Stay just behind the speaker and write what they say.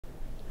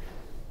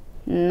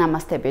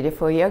Namaste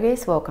beautiful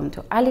yogis, welcome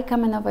to Ali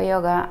Kamenova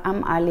Yoga.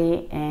 I'm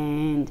Ali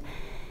and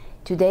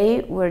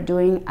today we're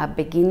doing a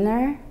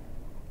beginner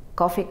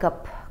coffee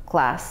cup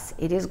class.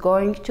 It is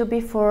going to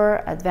be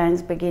for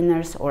advanced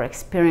beginners or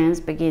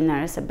experienced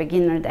beginners, a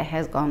beginner that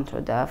has gone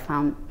through the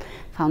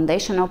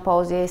foundational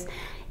poses.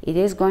 It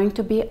is going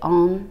to be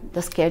on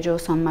the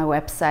schedules on my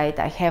website.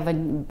 I have a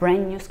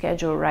brand new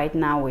schedule right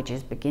now, which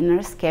is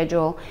beginner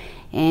schedule,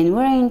 and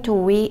we're into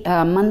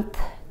month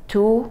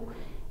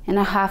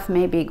 2.5,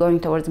 maybe going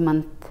towards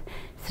month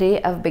 3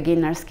 of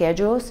beginner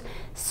schedules.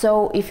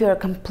 So if you're a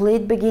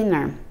complete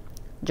beginner,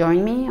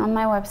 join me on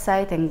my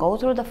website and go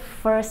through the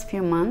first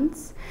few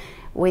months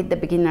with the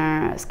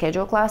beginner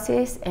schedule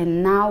classes.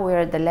 And now we're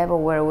at the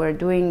level where we're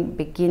doing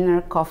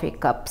beginner coffee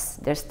cups.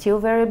 They're still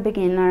very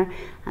beginner.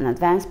 An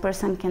advanced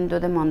person can do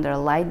them on their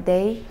light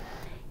day.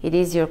 It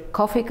is your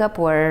coffee cup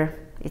where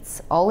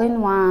it's all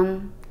in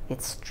one.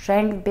 It's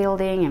strength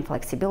building and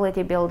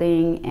flexibility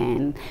building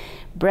and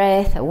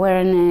breath,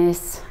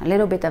 awareness, a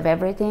little bit of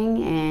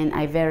everything, and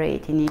I vary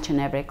it in each and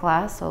every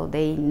class so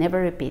they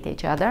never repeat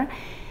each other.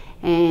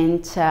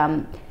 And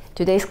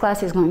today's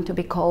class is going to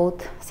be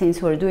called, since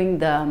we're doing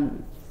the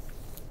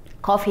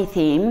coffee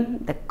theme,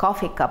 the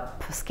coffee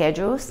cup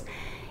schedules,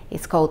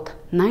 it's called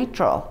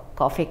Nitro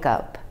coffee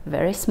cup.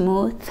 Very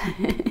smooth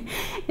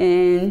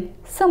and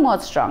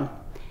somewhat strong.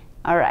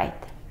 All right,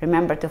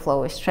 remember to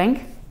flow with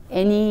strength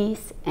and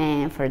ease,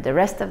 and for the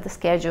rest of the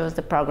schedules,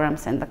 the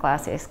programs and the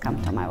classes,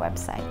 come to my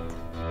website.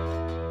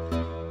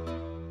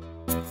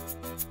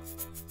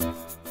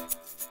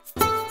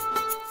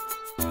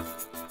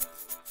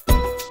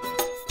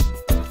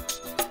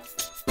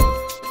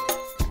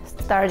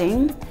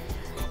 Starting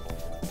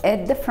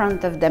at the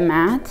front of the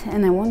mat,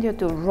 and I want you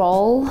to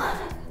roll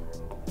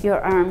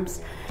your arms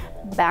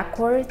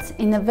backwards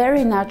in a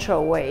very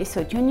natural way.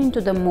 So tune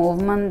into the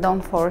movement,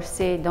 don't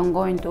force it, don't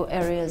go into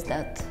areas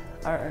that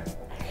are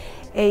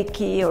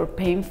achy or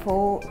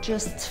painful.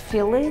 Just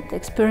feel it,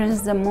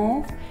 experience the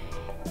move,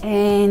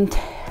 and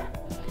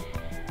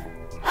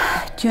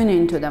tune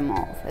into the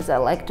move. As I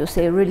like to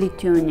say, really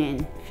tune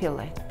in, feel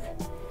it.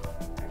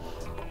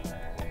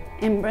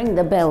 And bring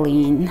the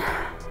belly in.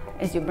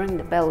 As you bring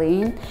the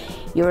belly in,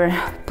 you're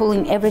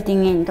pulling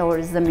everything in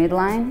towards the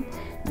midline,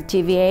 the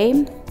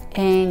TVA,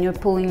 and you're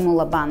pulling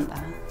Mula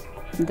Bandha,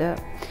 the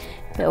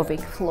pelvic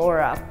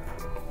floor up,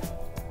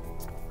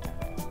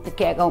 the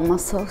Kegel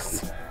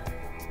muscles.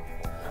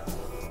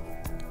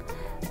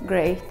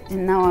 Great,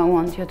 and now I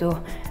want you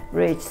to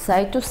reach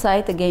side to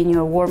side. Again,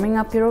 you're warming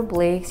up your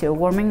obliques, you're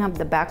warming up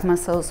the back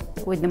muscles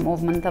with the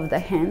movement of the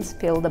hands.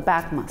 Feel the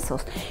back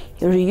muscles.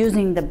 You're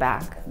using the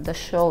back, the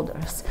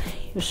shoulders.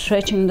 You're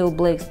stretching the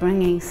obliques,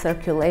 bringing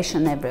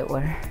circulation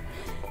everywhere.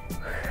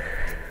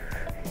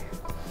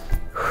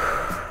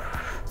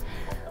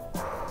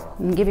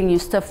 I'm giving you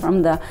stuff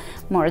from the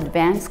more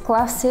advanced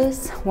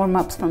classes,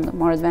 warm-ups from the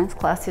more advanced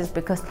classes,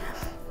 because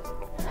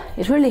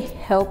it really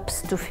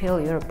helps to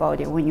feel your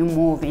body when you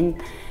move in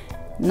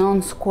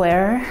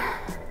non-square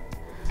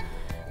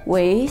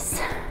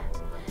ways,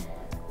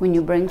 when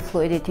you bring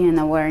fluidity and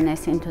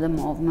awareness into the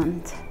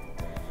movement.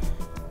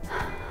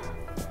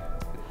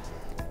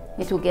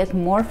 It will get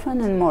more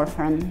fun and more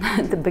fun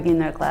at the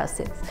beginner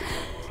classes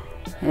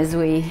as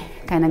we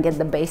kind of get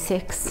the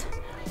basics,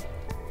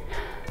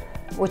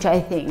 which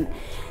I think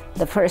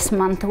the first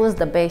month was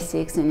the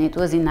basics, and it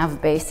was enough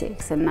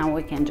basics, and now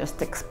we can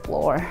just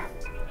explore,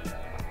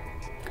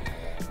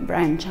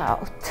 branch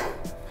out.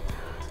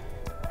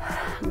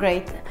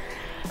 Great.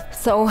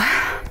 So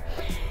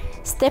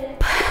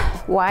step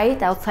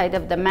wide outside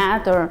of the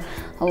mat or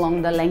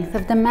along the length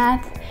of the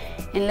mat,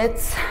 and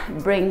let's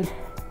bring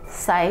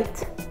side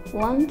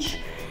lunge,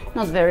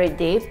 not very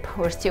deep.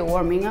 We're still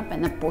warming up,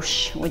 and a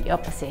push with the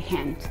opposite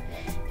hand,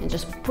 and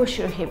just push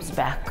your hips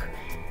back.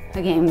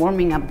 Again,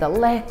 warming up the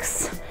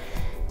legs,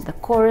 the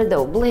core, the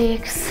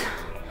obliques,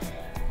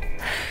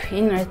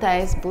 inner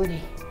thighs, booty.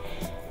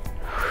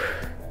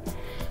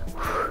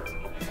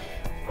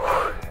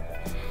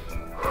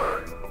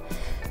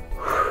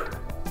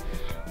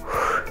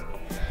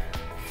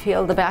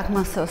 Feel the back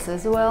muscles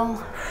as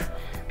well.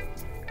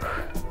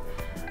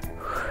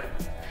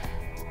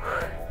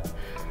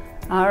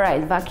 All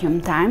right,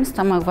 vacuum time,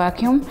 stomach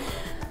vacuum.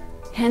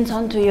 Hands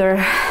onto your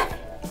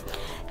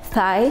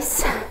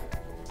thighs.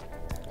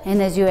 And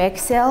as you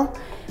exhale,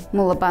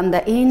 Mula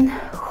Bandha in,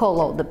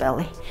 hollow the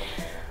belly.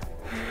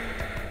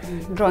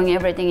 Drawing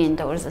everything in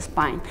towards the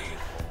spine.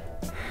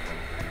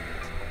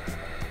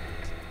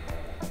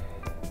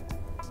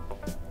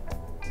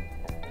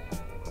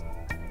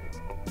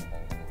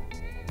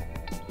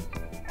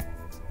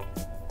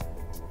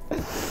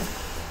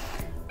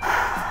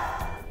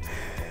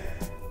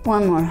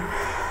 One more.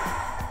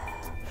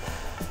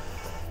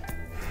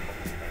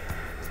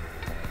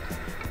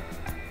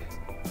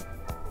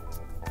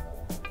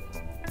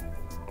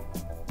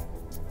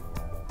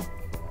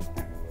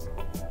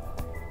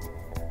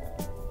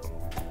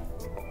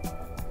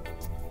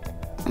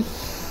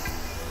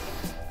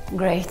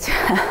 Great.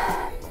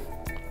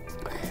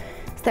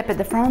 Step at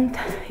the front,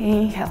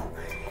 inhale.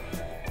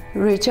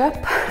 Reach up,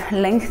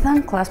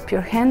 lengthen, clasp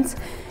your hands.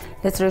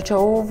 Let's reach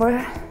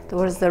over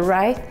towards the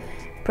right.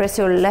 Press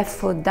your left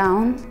foot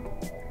down.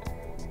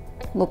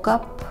 Look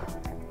up.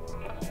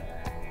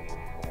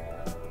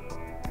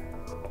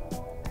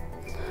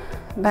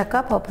 Back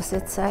up,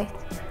 opposite side.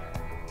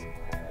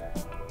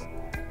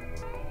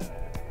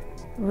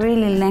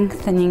 Really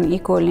lengthening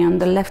equally on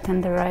the left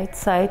and the right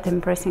side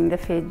and pressing the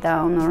feet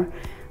down or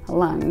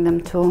allowing them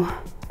to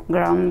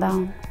ground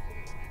down.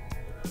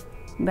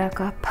 Back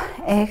up,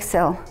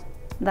 exhale,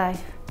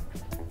 dive.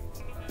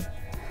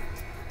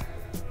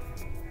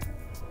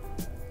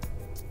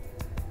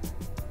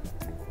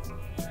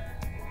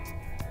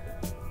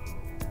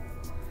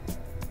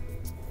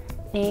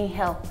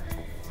 Inhale.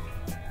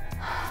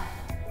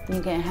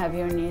 You can have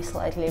your knees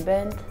slightly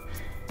bent.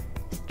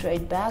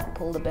 Straight back,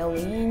 pull the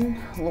belly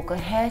in, look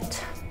ahead.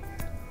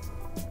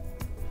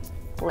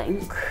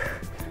 Plank.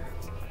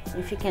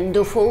 If you can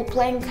do full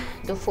plank,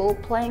 do full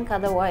plank,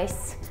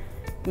 otherwise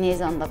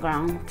knees on the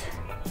ground.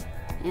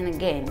 And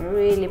again,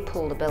 really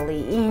pull the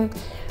belly in,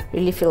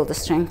 really feel the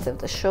strength of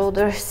the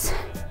shoulders.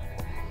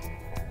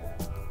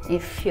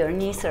 If your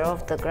knees are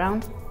off the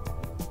ground,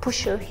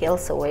 push your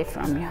heels away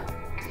from you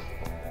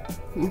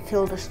and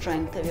feel the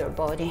strength of your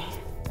body.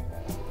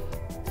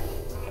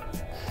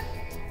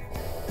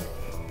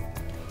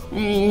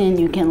 And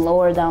you can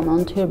lower down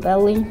onto your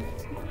belly.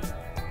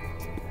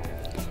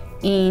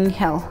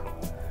 Inhale,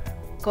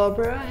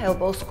 cobra,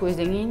 elbows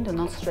squeezing in, do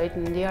not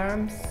straighten the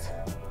arms.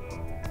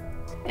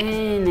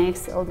 And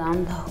exhale,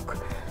 down dog.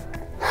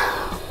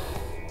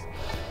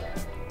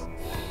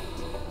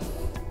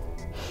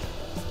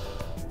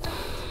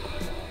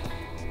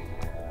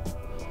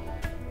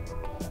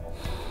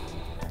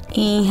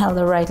 Inhale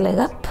the right leg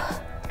up.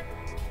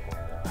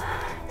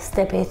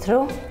 Step it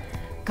through.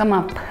 Come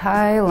up,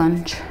 high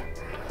lunge.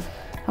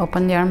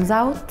 Open the arms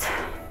out,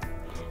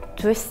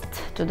 twist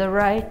to the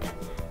right,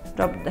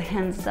 drop the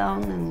hands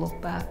down and look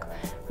back.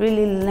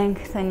 Really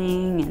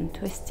lengthening and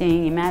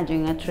twisting,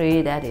 imagining a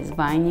tree that is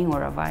binding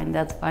or a vine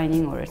that's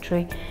binding or a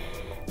tree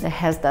that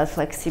has that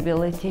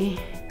flexibility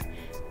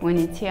when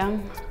it's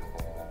young.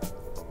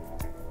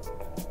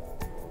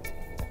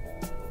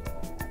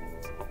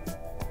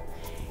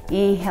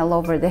 Inhale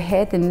over the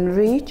head and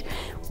reach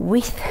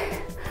with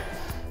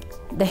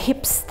the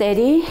hips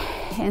steady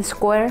and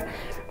square.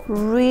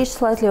 Reach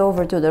slightly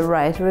over to the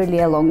right, really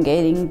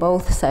elongating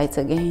both sides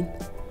again.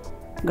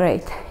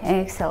 Great.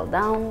 Exhale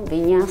down,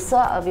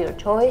 Vinyasa of your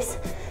choice.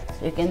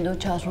 So you can do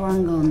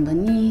chaturanga on the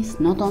knees,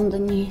 not on the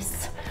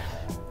knees.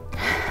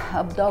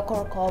 Up dog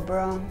or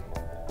cobra.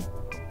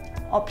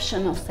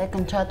 Optional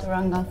second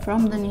chaturanga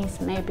from the knees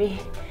maybe.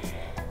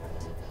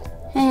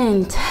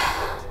 And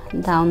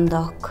down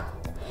dog.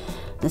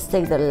 Let's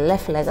take the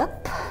left leg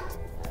up.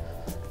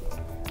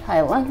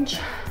 High lunge.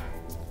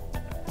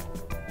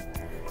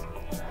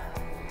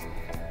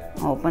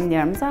 Open the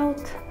arms out,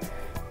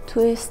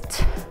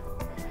 twist,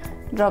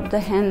 drop the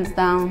hands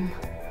down,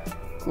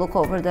 look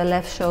over the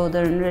left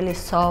shoulder and really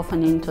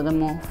soften into the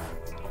move.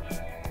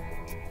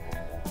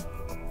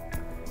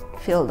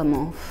 Feel the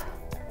move.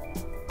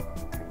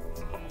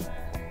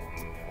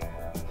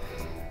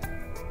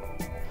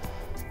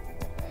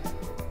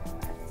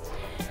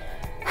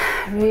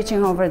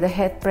 Reaching over the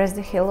head, press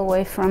the heel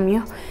away from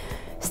you.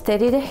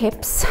 Steady the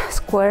hips,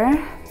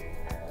 square.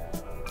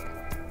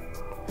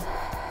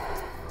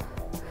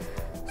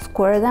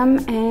 Square them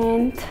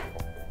and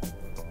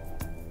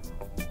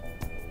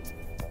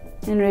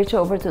reach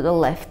over to the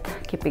left,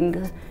 keeping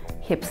the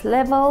hips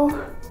level.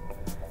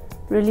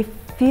 Really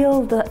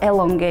feel the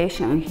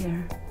elongation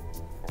here.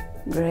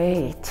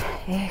 Great.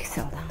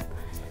 Exhale down.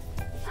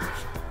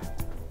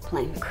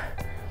 Plank.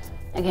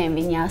 Again,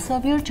 Vinyasa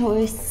of your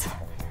choice.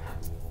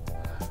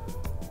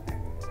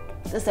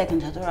 The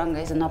second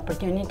chaturanga is an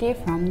opportunity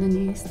from the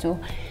knees to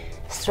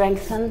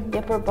strengthen the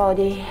upper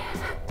body.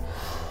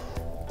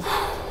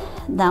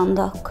 Down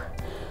dog.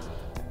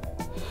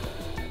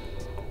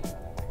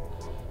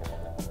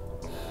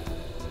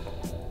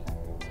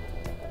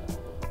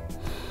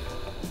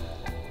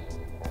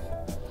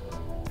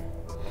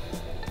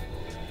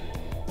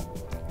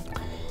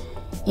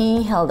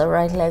 Inhale the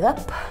right leg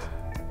up.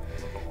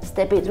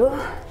 Step it through.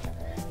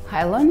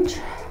 High lunge.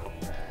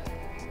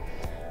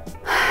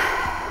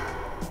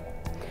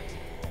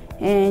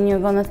 And you're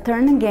gonna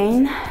turn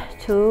again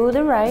to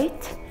the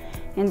right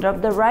and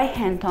drop the right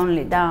hand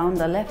only down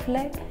the left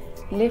leg.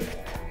 Lift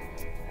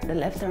the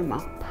left arm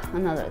up.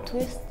 Another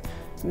twist,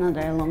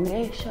 another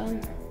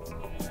elongation.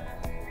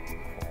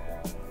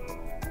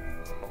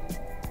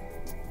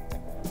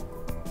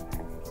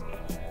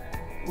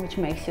 Which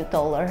makes you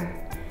taller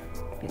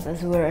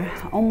because we're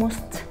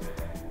almost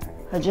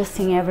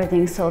adjusting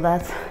everything so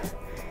that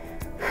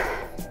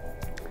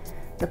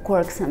the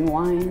quirks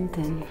unwind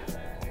and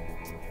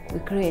we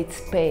create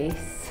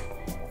space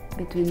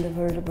between the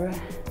vertebrae.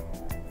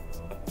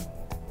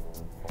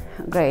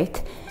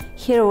 Great.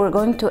 Here we're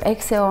going to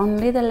exhale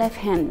only the left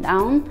hand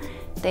down.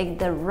 Take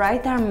the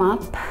right arm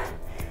up.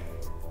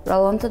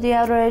 Roll onto the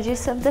outer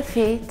edges of the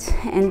feet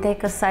and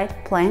take a side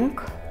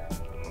plank.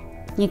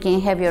 You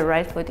can have your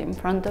right foot in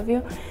front of you.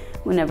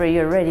 Whenever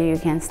you're ready, you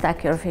can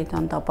stack your feet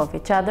on top of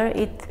each other.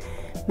 It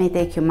may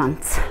take you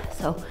months,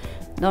 so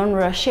don't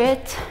rush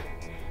it.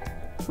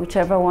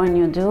 Whichever one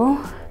you do,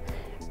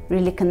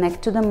 really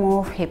connect to the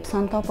move, hips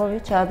on top of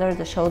each other,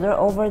 the shoulder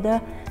over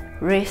the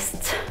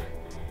wrist.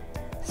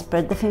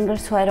 Spread the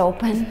fingers wide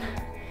open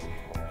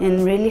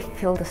and really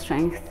feel the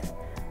strength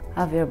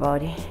of your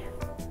body.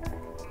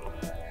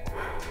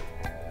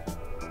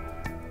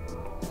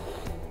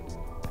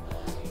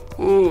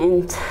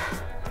 And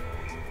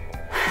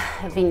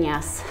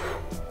Vinyasa.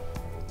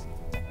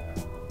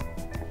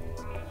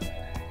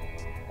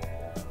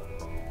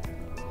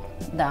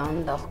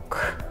 Down dog.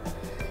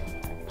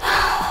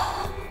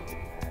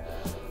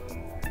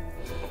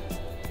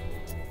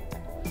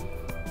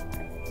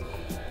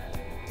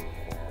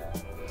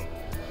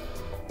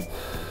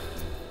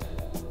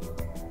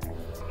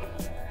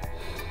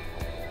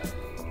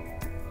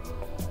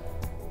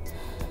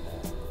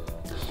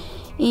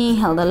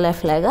 Inhale the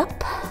left leg up,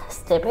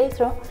 step it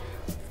through,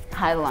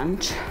 high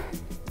lunge.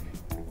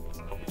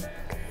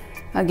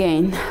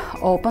 Again,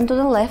 open to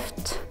the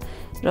left,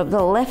 drop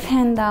the left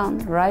hand down,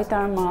 right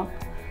arm up,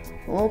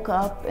 look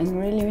up and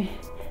really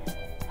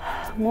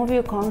move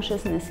your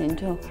consciousness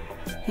into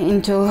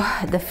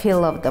the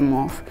feel of the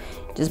move.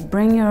 Just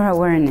bring your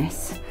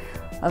awareness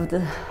of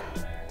the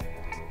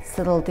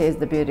subtlety is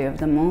the beauty of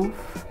the move.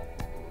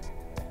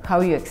 How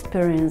you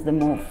experience the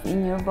move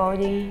in your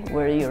body,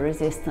 where your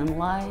resistance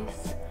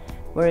lies,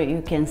 where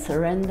you can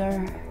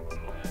surrender.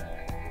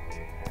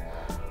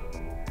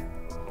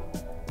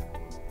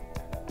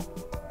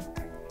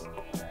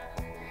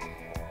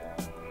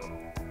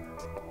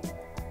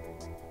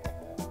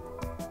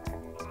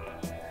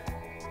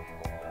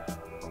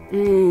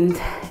 And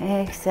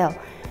exhale,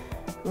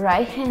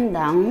 right hand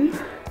down,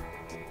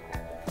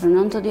 turn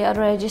onto the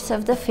outer edges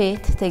of the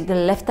feet, take the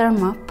left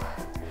arm up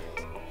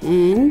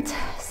and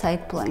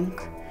side plank.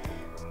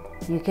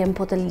 You can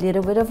put a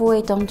little bit of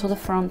weight onto the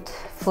front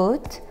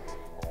foot,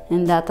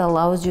 and that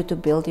allows you to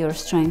build your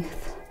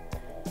strength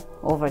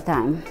over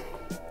time,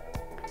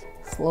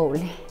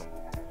 slowly.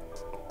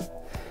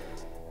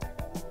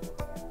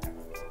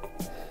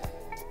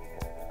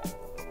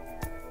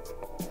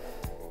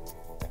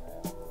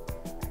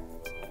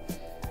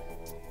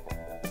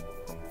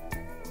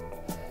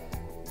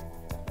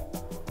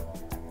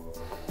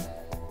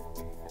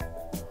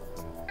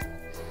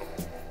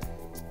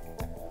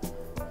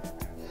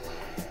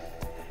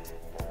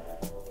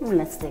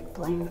 Let's take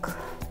plank.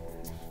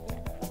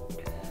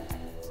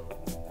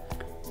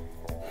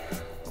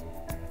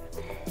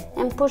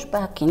 And push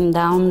back in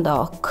down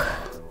dog.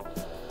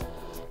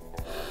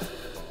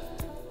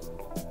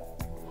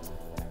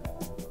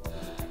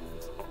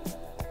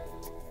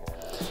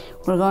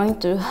 We're going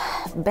to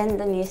bend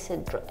the knees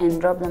and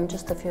drop them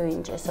just a few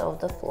inches off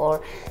the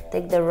floor.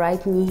 Take the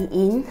right knee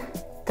in,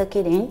 tuck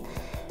it in,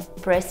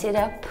 press it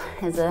up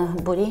as a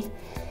booty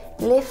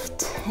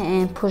lift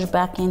and push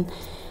back in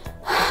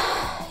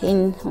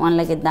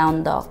one-legged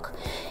down dog.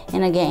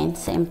 And again,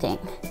 same thing,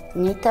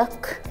 knee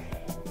tuck,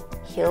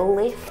 heel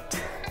lift,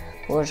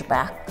 push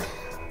back,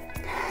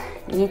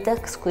 knee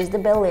tuck, squeeze the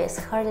belly as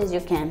hard as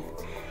you can,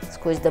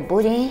 squeeze the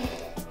booty,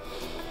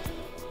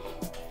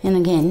 and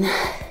again,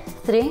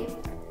 3,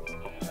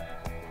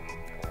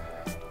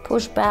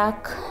 push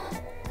back,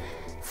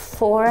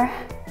 4,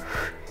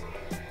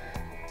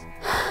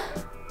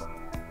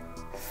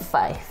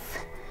 5,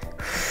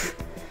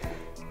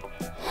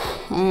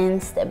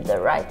 and step the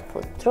right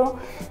foot through,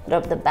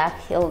 drop the back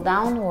heel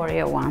down,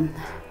 warrior 1.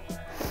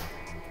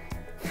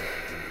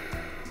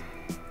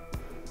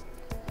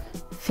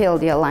 Feel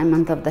the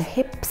alignment of the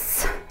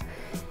hips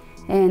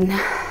and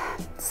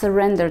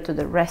surrender to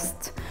the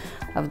rest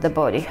of the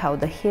body, how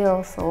the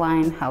heels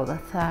align, how the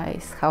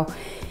thighs, how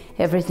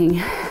everything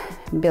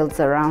builds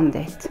around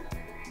it.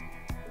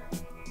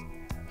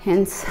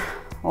 Hands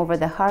over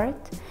the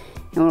heart,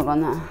 and we're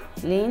gonna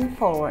lean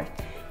forward,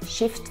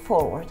 shift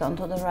forward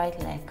onto the right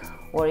leg.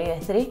 Warrior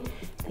 3,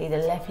 take the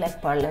left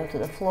leg parallel to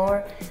the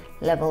floor,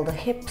 level the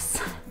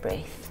hips,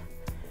 breathe.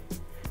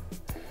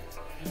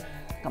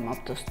 Come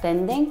up to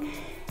standing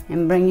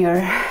and bring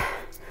your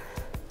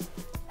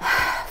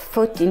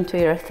foot into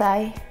your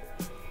thigh,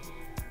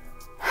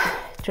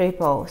 tree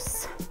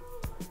pose.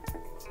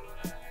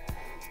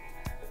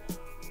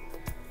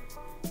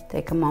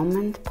 Take a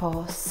moment,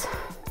 pause,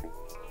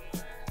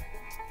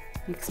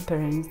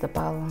 experience the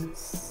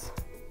balance,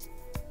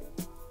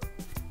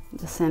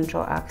 the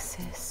central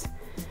axis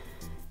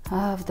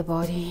of the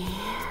body.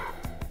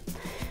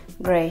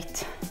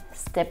 Great.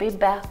 Step it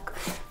back,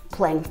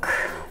 plank.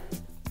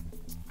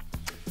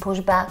 Push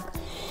back,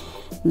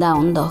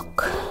 down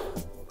dog.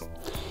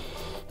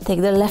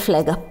 Take the left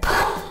leg up,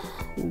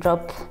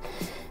 drop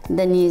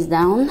the knees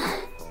down,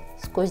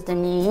 squeeze the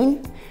knee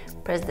in,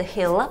 press the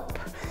heel up,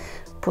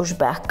 push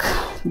back,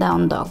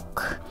 down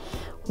dog.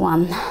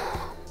 1,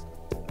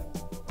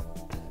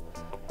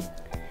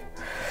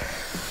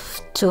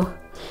 2,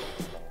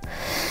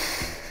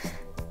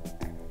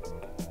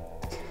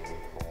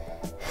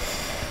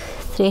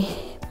 3,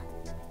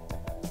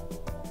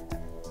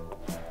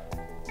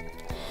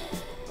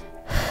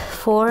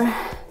 4,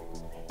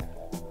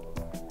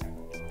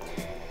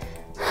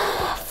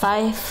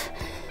 5,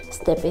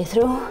 step it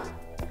through,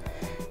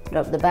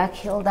 drop the back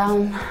heel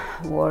down,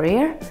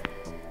 warrior,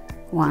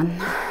 1,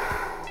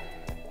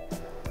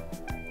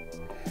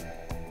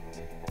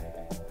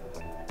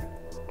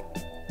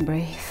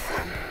 breathe,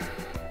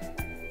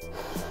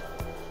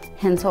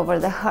 hands over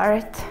the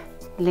heart,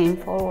 lean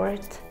forward,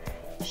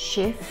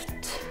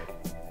 shift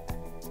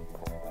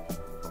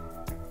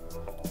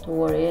to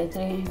warrior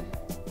 3,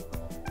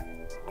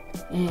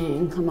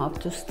 and come up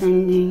to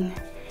standing,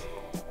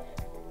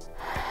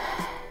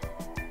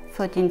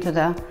 foot into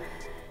the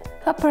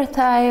upper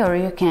thigh, or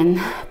you can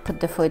put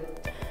the foot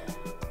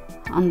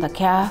on the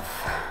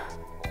calf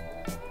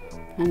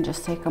and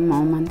just take a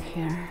moment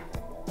here.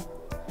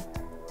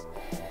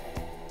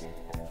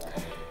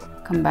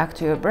 Come back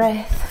to your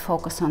breath,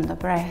 focus on the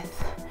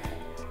breath.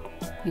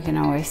 You can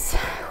always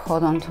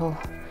hold on to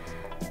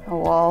a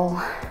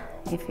wall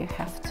if you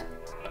have to.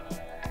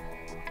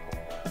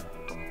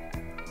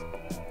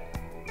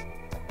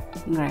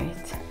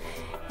 Great.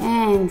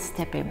 And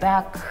step it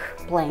back,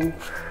 plank.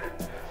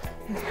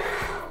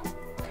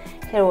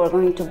 Here we're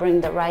going to bring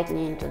the right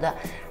knee into the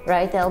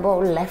right elbow,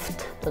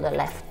 left to the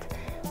left.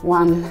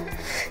 1,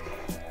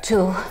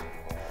 2,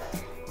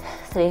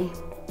 3,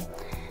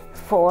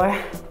 4,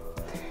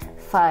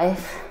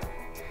 5,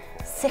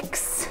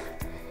 6,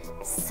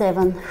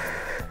 7,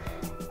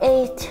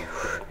 8,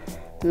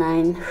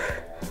 9,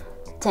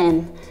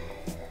 10.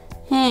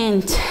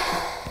 And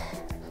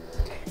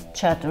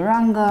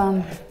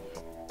chaturanga,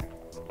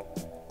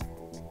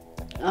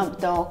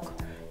 up dog,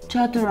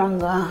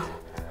 chaturanga,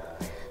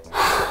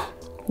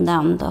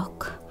 down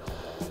dog.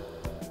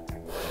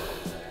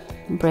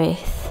 Breathe.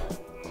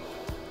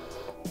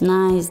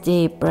 Nice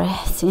deep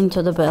breaths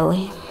into the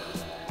belly.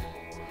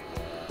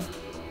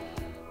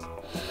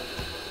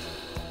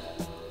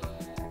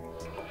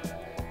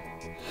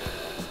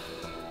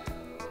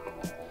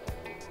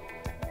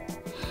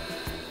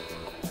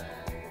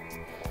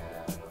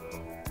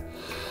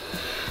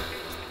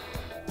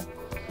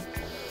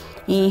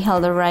 Inhale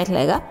the right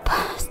leg up,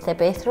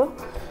 step it through.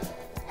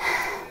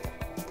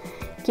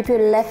 Keep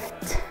your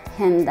left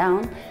hand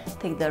down,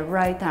 take the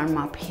right arm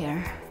up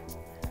here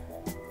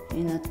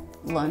in a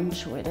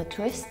lunge with a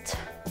twist.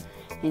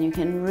 And you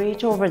can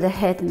reach over the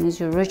head, and as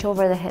you reach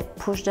over the head,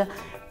 push the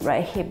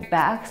right hip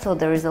back so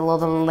there is a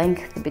lot of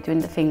length between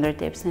the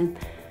fingertips and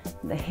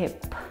the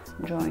hip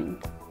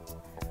joint.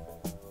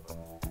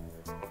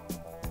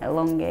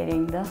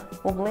 Elongating the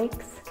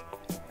obliques.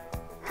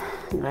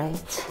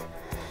 Great.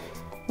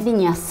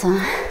 Vinyasa,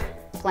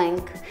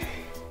 plank,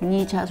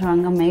 knee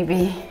chaturanga,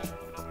 maybe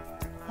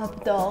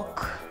up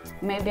dog,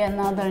 maybe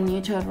another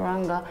knee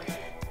chaturanga,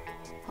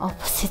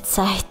 opposite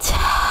side.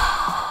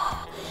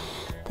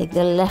 Take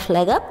the left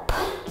leg up,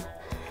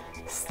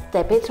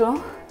 step it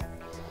through,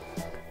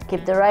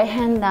 keep the right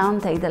hand down,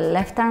 take the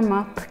left arm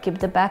up, keep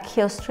the back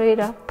heel straight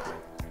up,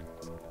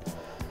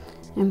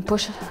 and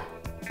push,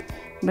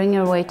 bring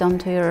your weight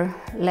onto your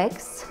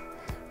legs,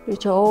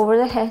 reach over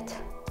the head.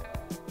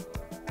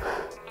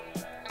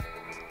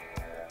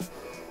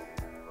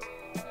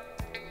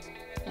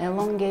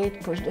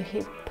 Elongate, push the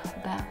hip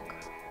back.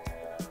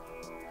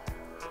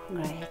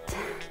 Great.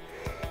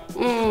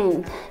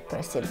 And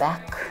press it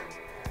back.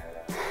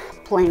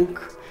 Plank.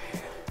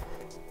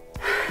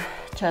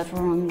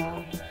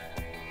 Chaturanga.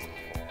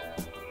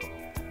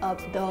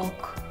 Up dog.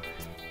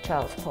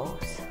 Child's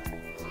pose.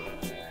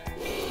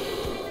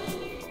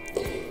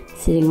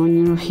 Sitting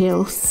on your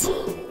heels.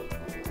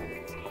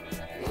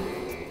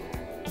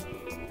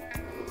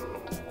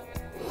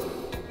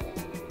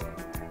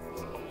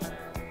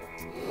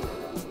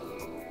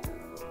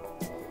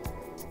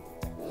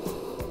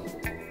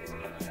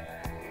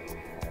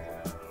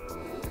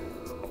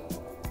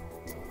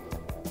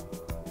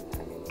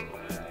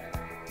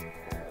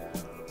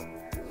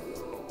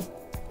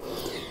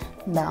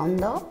 Down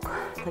dog,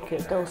 tuck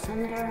your toes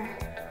under,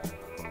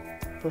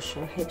 push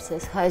your hips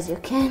as high as you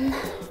can.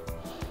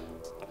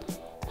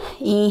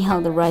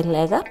 Inhale the right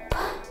leg up,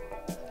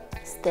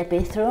 step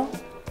it through,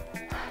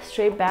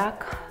 straight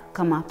back,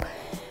 come up.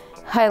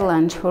 High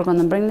lunge, we're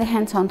gonna bring the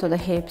hands onto the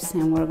hips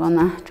and we're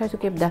gonna try to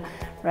keep the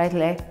right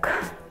leg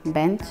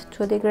bent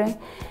to a degree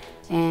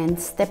and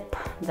step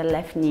the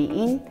left knee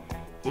in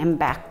and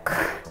back.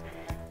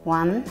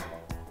 1,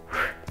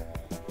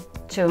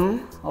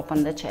 2,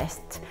 open the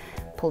chest.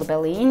 Pull the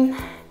belly in,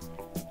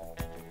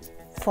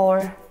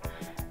 4,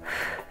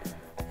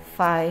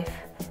 5,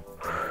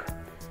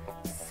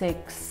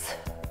 6,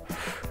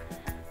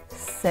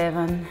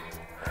 7,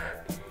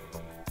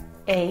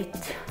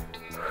 8,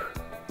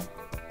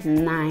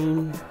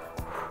 9,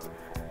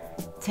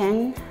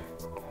 10,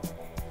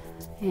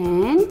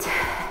 and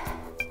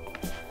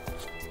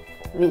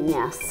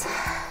Vinyasa.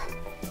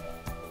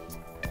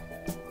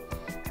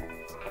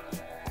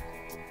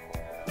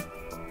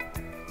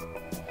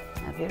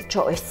 Have your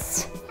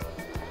choice.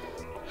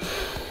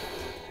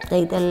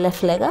 Take the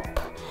left leg up,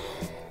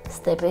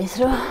 step it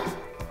through,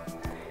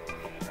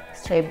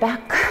 straight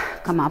back,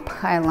 come up,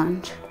 high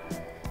lunge.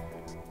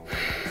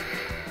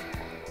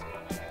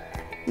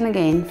 And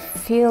again,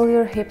 feel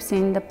your hips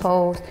in the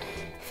pose,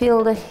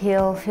 feel the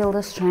heel, feel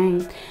the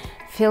strength,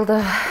 feel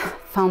the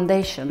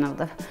foundation of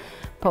the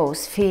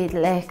pose, feet,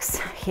 legs,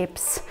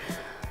 hips,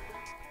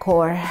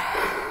 core,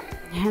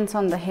 hands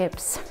on the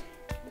hips,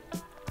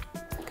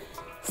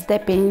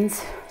 step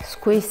ins,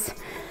 squeeze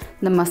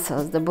the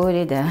muscles, the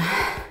booty, the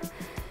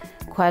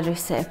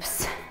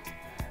quadriceps.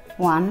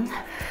 1,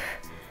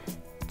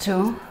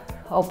 2,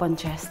 open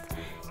chest,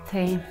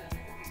 3,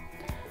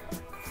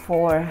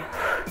 4,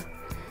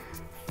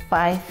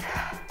 5,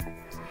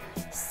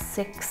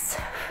 6,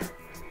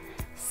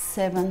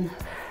 7,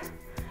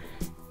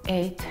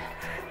 8,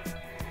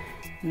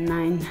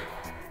 9,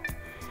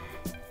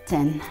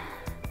 10.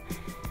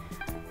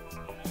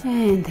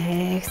 And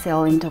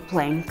exhale into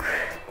plank.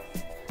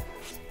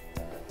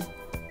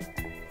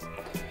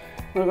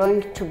 We're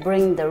going to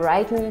bring the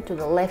right knee to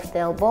the left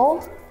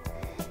elbow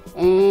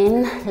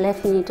and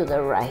left knee to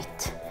the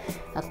right,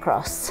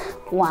 across.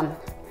 1,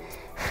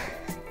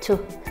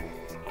 2,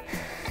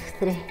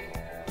 3,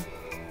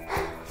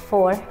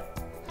 4,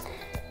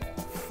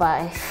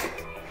 5,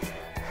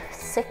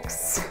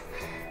 6,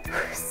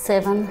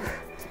 7,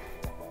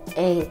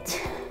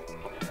 8,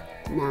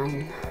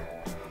 9,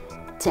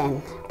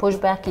 10. Push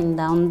back in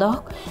down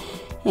dog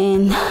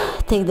and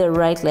take the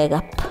right leg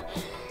up.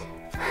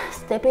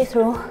 Step it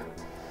through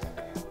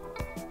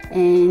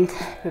and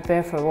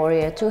prepare for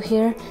warrior 2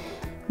 here.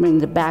 Bring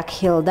the back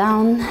heel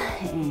down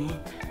and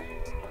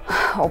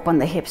open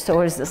the hips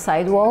towards the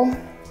side wall.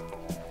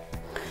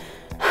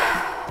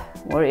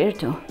 Warrior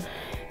 2.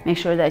 Make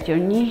sure that your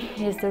knee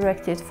is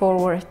directed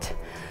forward.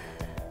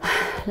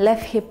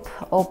 Left hip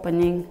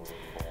opening.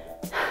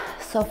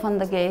 Soften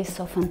the gaze,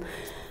 soften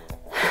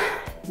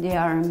the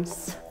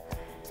arms.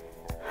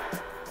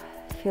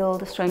 Feel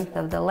the strength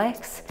of the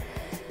legs,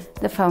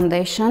 the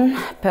foundation,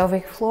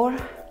 pelvic floor,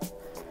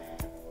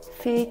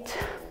 feet,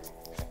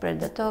 spread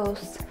the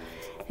toes,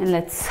 and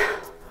let's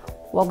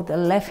walk the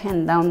left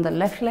hand down the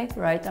left leg,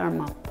 right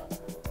arm up.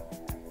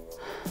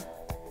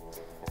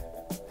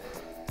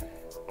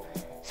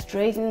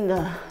 Straighten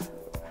the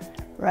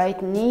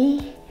right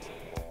knee,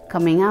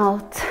 coming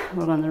out.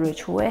 We're gonna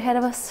reach way ahead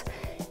of us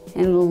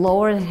and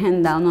lower the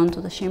hand down onto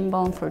the shin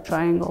bone for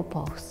triangle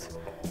pose.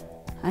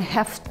 I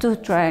have 2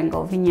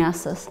 triangle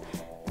vinyasas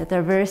that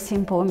are very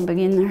simple and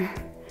beginner.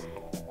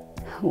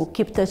 We'll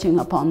keep touching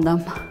upon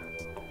them.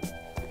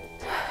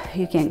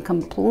 You can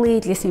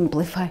completely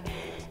simplify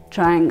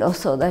triangle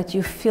so that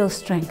you feel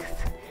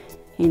strength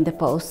in the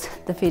pose.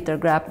 The feet are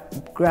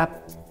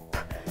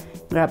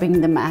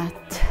grabbing the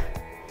mat.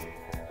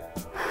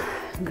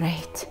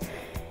 Great.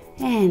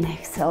 And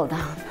exhale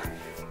down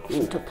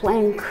into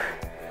plank,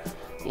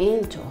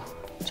 into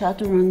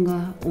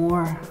chaturanga,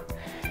 or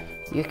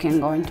you can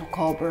go into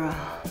cobra,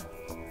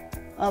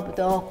 up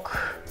dog,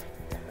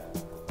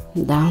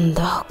 down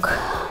dog.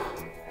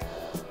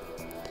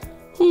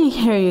 And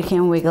here you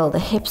can wiggle the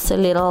hips a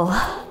little.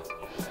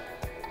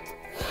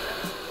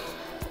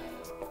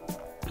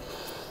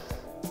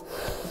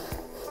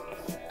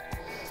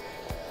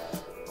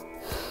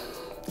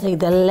 Take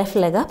the left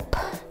leg up,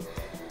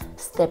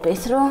 step it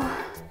through,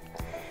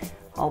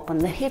 open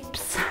the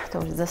hips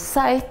towards the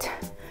side,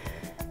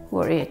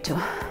 warrior 2.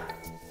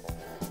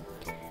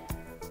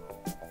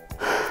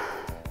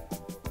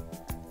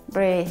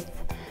 Breathe,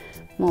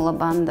 Mula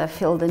Bandha,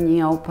 feel the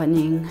knee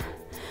opening,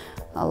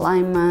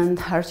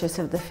 alignment, arches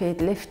of the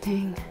feet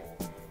lifting,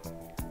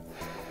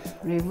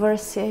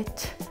 reverse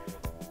it.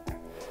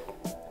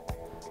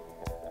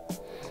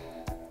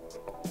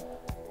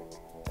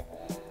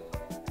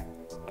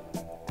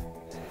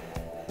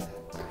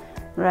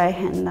 Right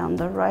hand down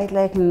the right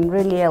leg and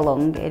really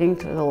elongating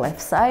to the left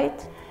side.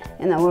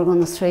 And now we're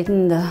gonna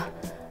straighten the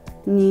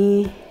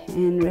knee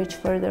and reach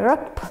further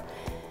up.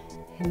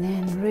 And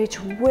then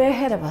reach way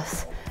ahead of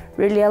us.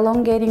 Really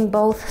elongating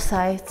both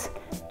sides.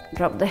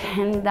 Drop the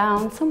hand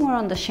down somewhere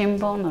on the shin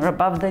bone or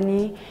above the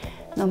knee.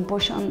 Don't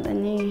push on the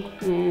knee,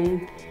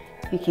 and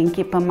you can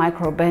keep a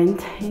micro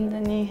bend in the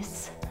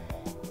knees.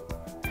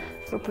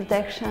 For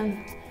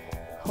protection,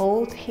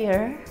 hold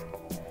here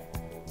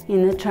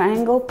in a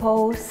triangle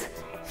pose.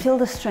 Feel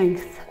the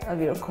strength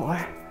of your core.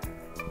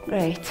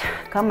 Great.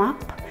 Come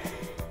up,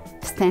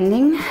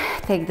 standing,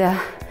 take the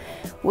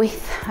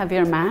width of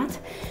your mat.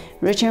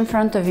 Reach in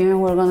front of you,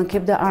 and we're gonna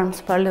keep the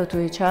arms parallel to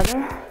each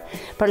other,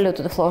 parallel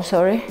to the floor,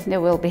 sorry. They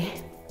will be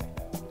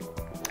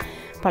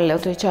parallel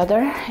to each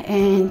other,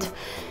 and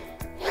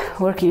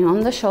working on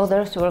the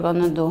shoulders, we're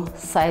gonna do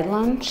side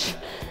lunge,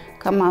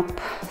 come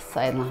up,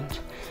 side lunge,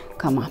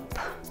 come up.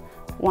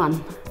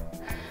 1,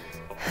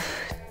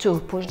 2,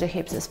 push the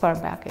hips as far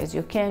back as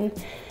you can.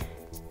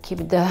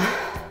 Keep the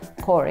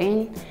core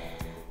in.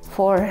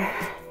 4,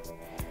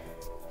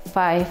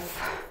 5,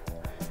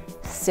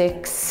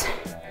 6,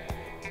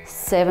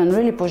 7,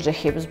 really push the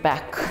hips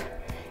back.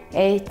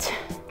 8,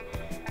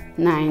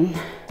 9,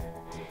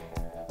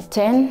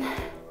 10,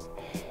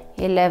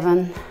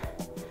 11,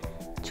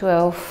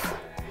 12,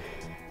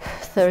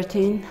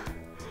 13,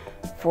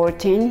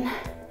 14,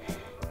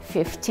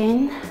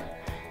 15,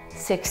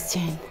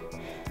 16,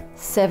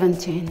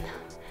 17,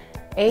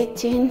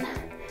 18,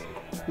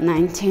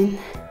 19,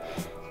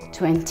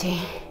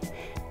 20,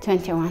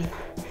 21,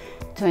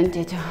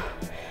 22,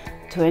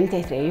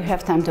 23. You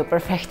have time to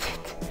perfect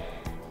it.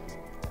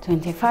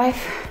 25,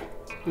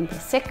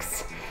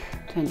 26,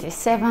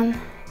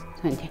 27,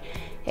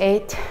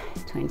 28,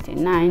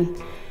 29,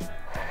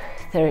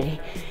 30.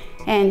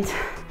 And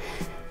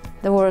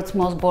the world's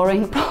most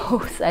boring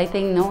pose. I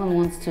think no one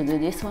wants to do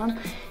this one.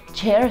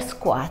 Chair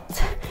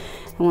squat.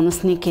 I want to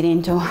sneak it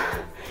into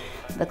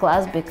the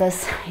class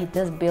because it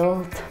does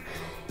build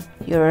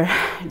your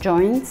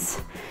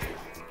joints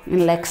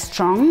and legs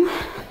strong.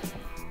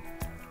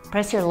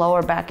 Press your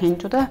lower back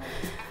into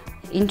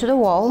the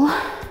wall,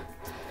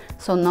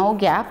 so no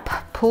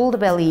gap. Pull the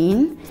belly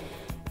in,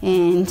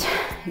 and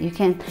you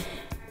can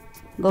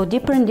go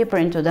deeper and deeper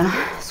into the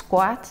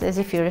squat as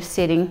if you're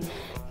sitting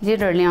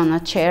literally on a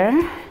chair,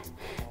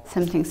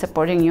 something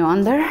supporting you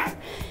under.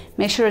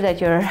 Make sure that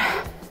your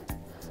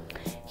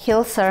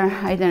heels are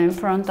either in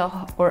front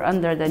of or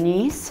under the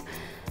knees,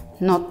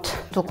 not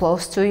too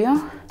close to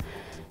you.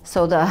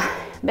 So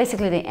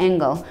basically the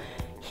angle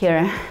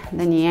here,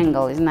 the knee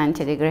angle is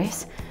 90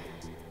 degrees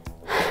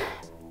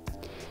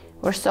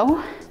or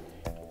so.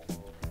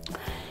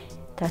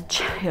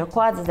 Touch your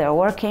quads, they're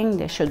working,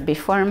 they should be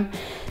firm.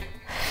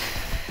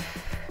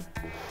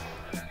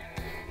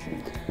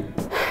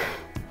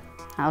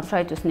 I'll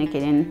try to sneak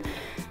it in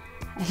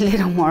a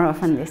little more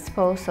often this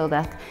pose so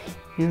that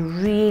you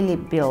really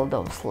build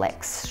those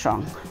legs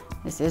strong.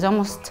 This is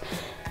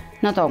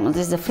this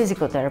is a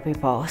physical therapy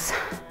pose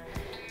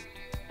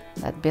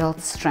that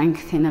builds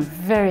strength in a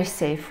very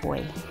safe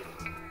way.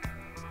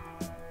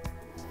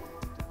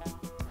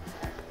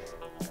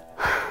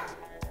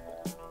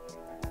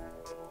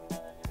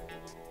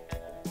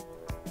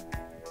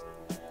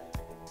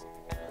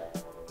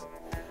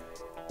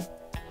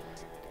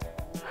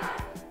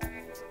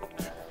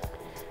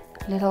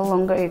 A little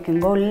longer, you can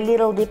go a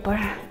little deeper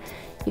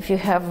if you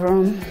have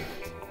room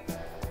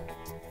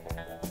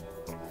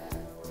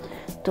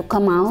to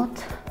come out.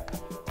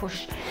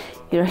 Push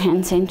your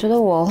hands into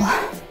the wall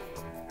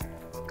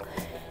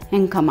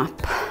and come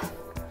up.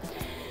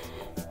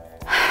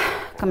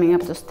 Coming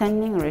up to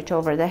standing, reach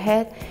over the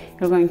head.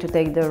 You're going to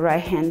take the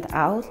right hand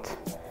out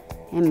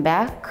and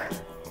back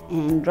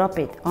and drop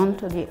it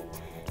onto the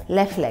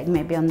left leg,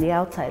 maybe on the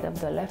outside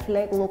of the left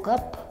leg. Look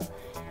up,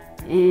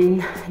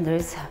 and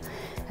there's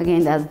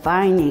again that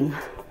vining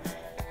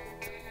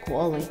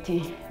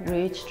quality.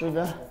 Reach through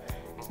the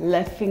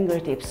left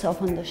fingertips,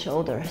 soften the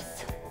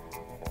shoulders,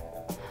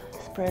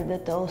 spread the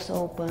toes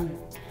open,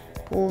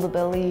 pull the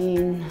belly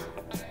in,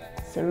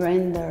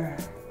 surrender.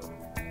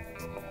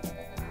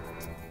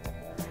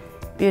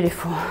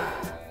 Beautiful.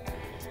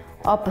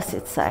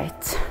 Opposite side.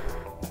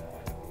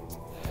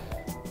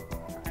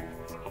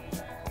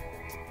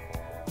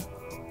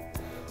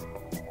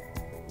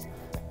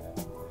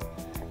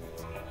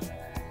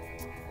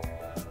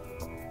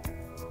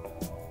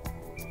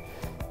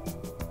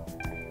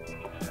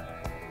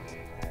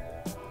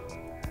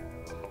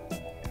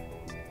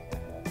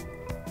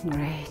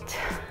 Great.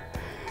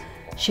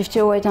 Shift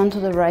your weight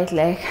onto the right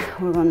leg.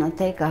 We're gonna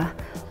take a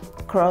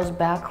cross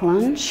back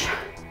lunge,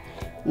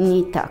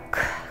 knee tuck,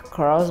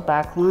 cross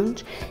back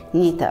lunge,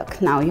 knee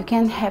tuck. Now you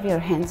can have your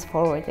hands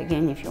forward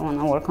again if you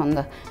wanna work on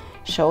the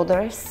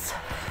shoulders.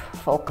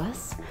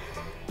 Focus.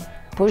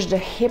 Push the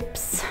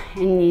hips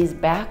and knees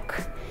back.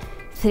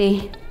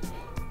 3,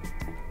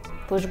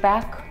 push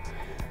back.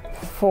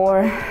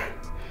 4,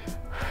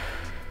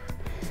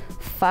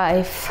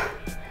 5,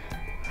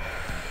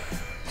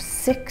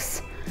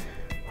 6,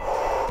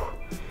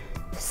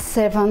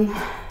 7,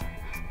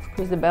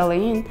 squeeze the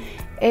belly in,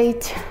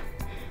 8,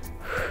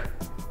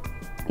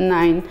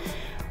 9,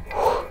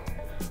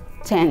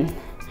 10.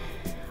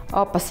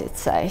 Opposite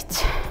side.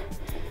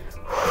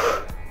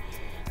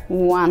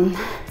 1,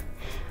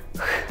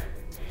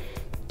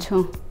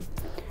 2,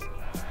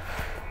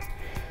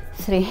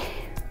 3,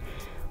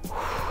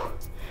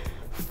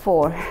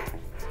 4,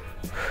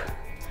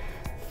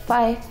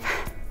 5,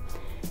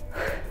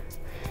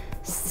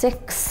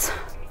 6,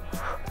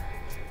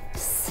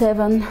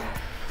 7,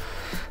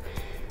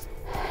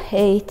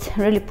 8,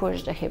 really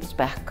push the hips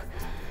back,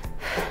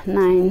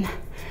 9,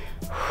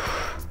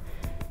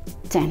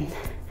 10,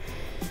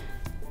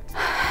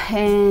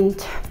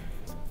 and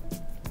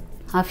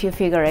a few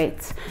figure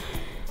eights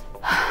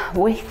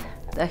with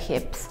the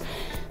hips.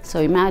 So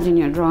imagine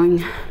you're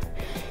drawing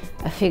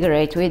a figure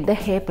eight with the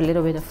hip, a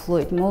little bit of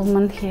fluid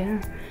movement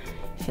here,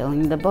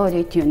 feeling the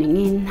body, tuning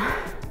in,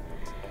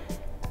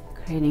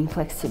 creating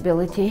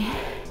flexibility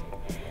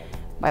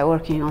by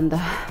working on the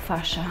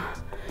fascia.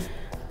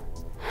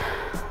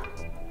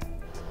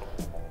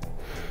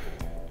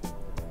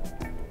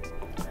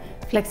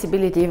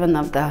 Flexibility even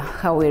of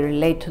how we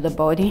relate to the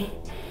body.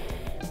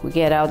 We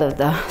get out of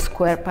the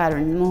square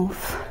pattern move.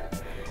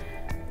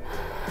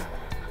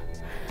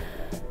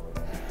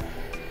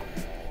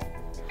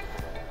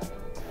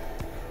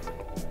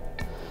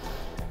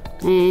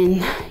 And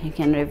you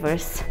can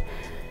reverse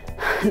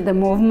the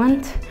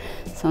movement.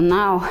 So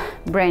now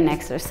brain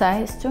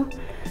exercise too.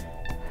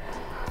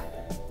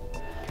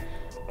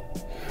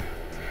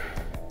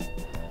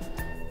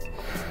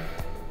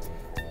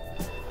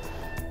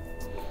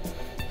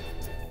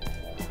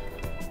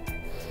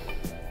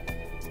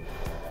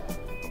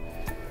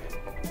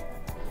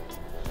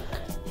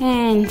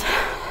 And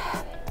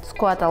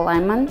squat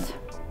alignment,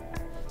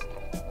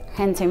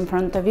 hands in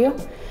front of you.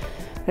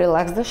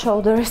 Relax the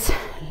shoulders,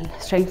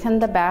 strengthen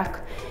the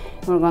back.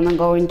 We're gonna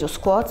go into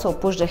squat, so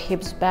push the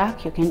hips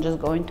back. You can just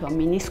go into a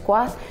mini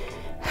squat,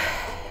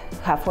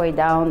 halfway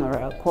down or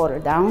a quarter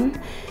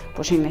down,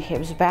 pushing the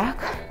hips back.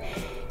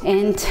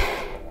 And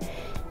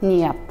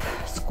knee up,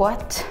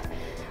 squat,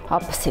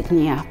 opposite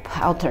knee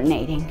up,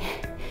 alternating.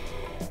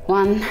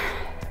 1,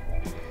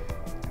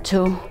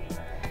 2,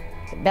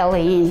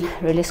 belly in,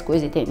 really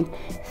squeeze it in.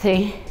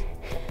 3,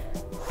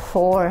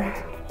 4,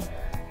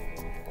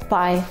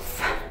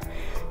 5,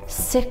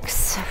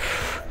 6,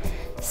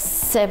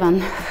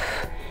 7,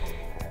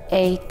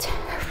 8,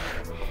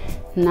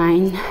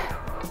 9,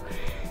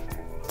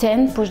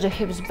 10. Push the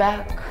hips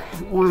back.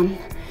 1,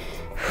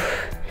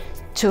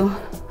 2,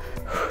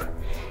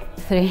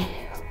 3,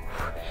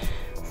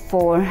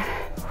 4,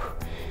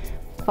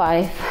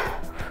 5,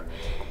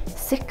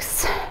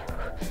 6,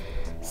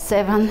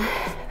 7,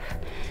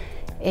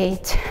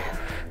 8,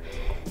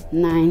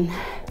 9,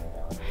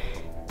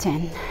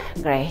 10.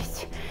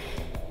 Great.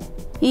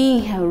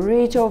 Inhale,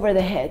 reach over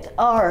the head,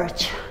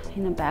 arch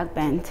in a back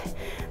bend.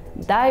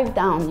 Dive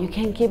down, you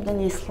can keep the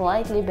knees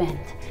slightly bent.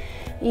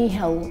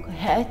 Inhale, look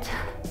ahead,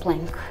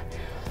 plank.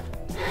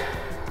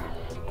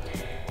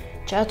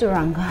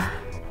 Chaturanga,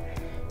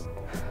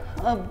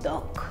 up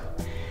dog,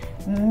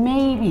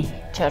 maybe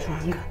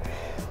chaturanga,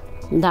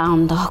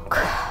 down dog.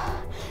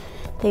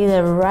 Take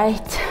the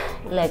right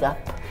leg up,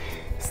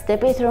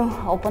 step it through,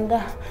 open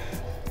the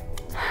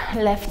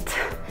left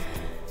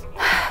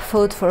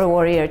foot for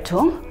warrior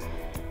 2.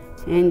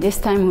 And this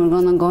time we're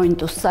gonna go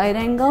into side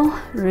angle,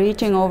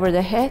 reaching over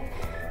the head.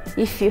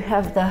 If you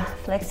have the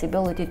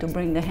flexibility to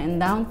bring the hand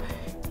down,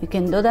 you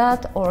can do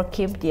that, or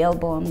keep the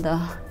elbow on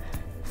the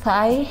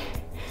thigh.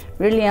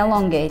 Really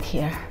elongate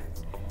here.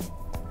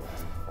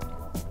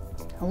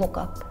 Look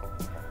up.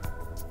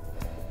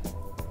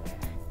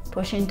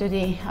 Push into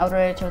the outer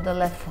edge of the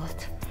left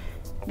foot.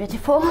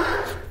 Beautiful.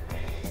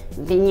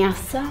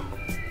 Vinyasa.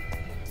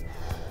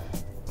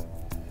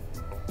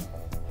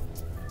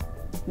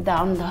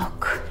 Down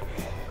dog.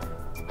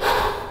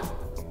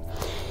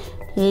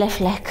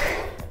 Left leg,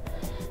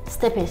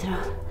 step it through,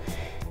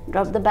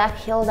 drop the back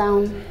heel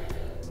down,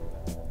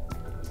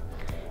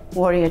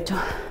 warrior 2.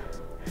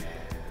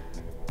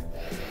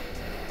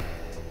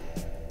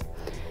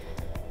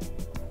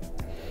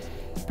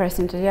 Press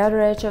into the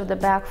outer edge of the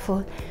back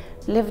foot,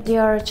 lift the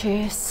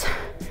arches,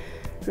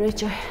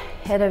 reach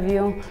ahead of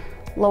you,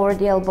 lower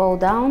the elbow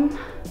down,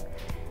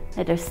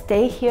 let it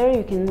stay here.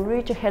 You can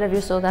reach ahead of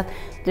you so that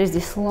there's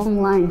this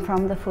long line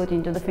from the foot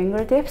into the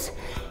fingertips.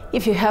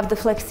 If you have the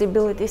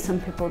flexibility,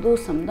 some people do,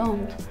 some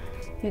don't,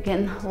 you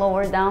can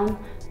lower down.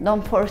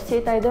 Don't force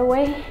it either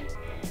way.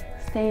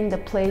 Stay in the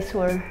place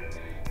where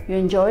you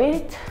enjoy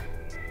it.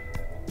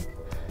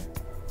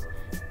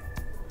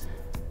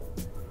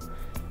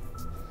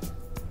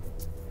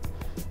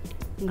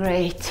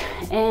 Great.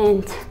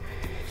 And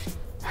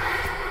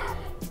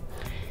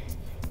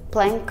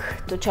plank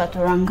to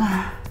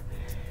chaturanga,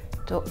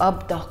 to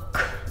up dog,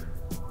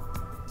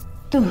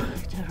 to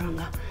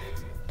chaturanga,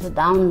 to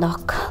down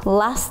dog.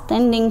 Last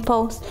standing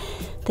pose.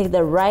 Take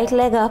the right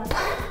leg up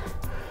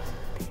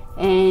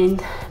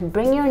and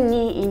bring your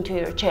knee into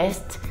your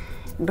chest.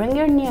 Bring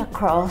your knee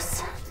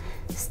across.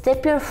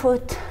 Step your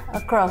foot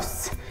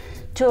across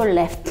to your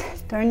left.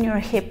 Turn your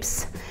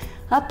hips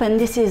up, and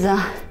this is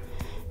a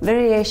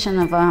variation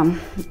of a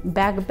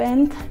back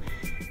bend.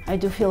 I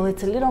do feel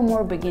it's a little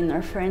more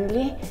beginner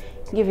friendly.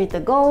 Give it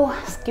a go.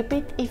 Skip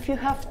it if you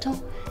have to.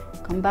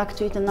 Come back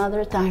to it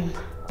another time.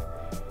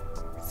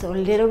 So a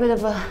little bit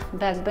of a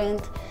back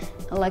bend.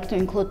 I like to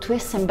include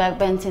twists and back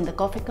bends in the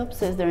coffee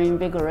cups as they're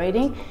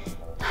invigorating.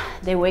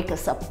 They wake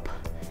us up.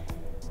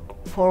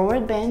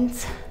 Forward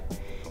bends,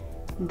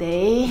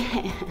 they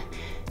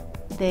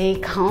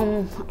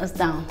calm us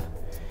down,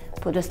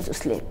 put us to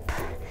sleep.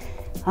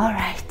 All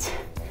right,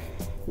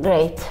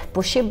 great.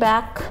 Push it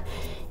back,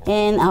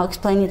 and I'll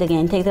explain it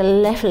again. Take the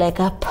left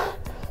leg up,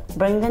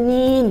 bring the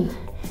knee in,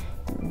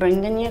 bring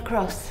the knee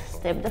across,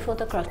 step the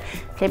foot across,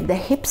 flip the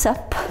hips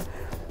up,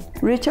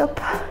 reach up.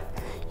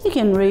 You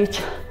can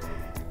reach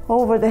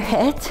over the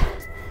head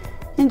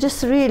and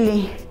just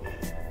really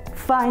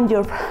find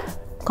your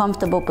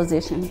comfortable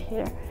position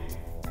here.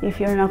 If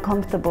you're not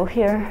comfortable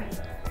here,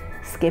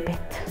 skip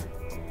it.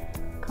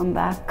 Come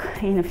back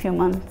in a few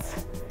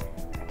months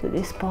to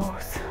this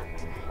pose.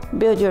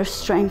 Build your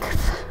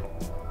strength.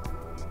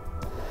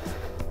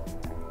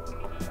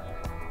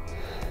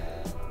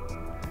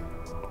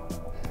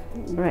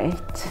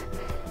 Great.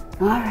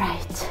 All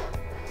right.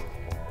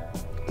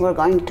 We're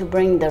going to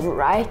bring the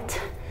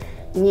right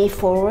knee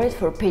forward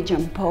for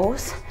pigeon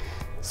pose.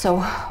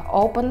 So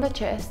open the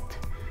chest,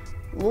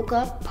 look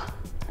up,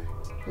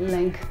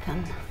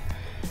 lengthen,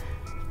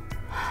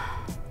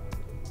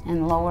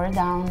 and lower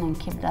down and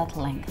keep that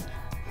length.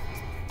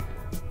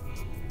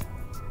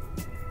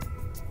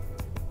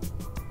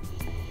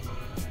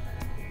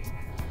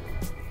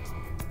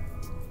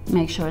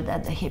 Make sure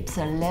that the hips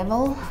are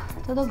level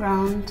to the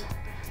ground.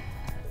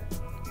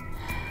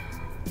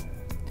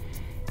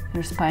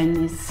 Your spine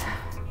is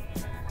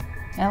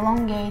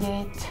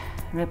elongated,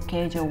 rib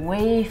cage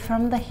away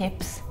from the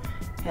hips,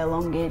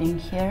 elongating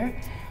here,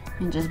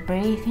 and just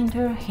breathe into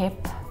your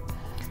hip.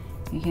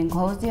 You can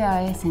close the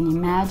eyes and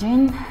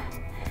imagine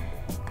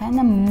kind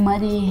of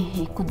muddy,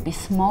 it could be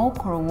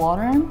smoke or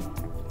water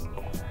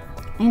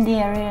in the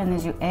area, and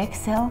as you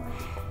exhale,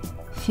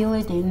 fill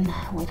it in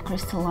with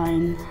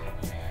crystalline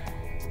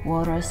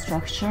water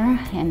structure,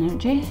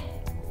 energy,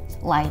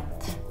 light.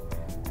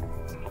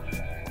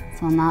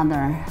 So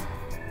another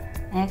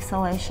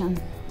exhalation,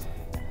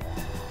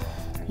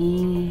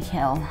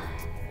 inhale,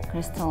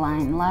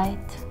 crystalline light.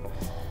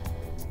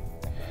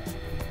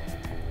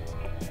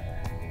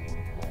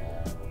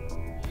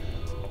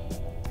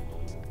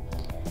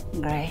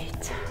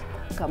 Great.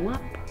 Come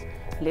up,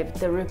 lift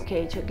the rib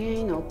cage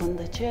again, open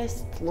the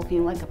chest,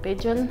 looking like a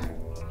pigeon,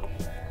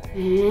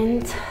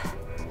 and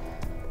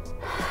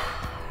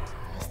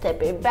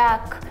step it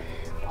back,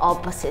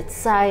 opposite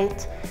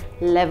side,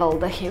 level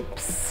the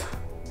hips,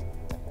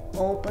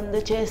 open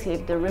the chest,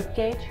 lift the rib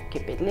cage,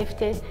 keep it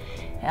lifted,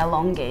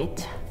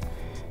 elongate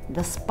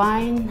the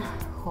spine,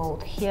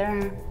 hold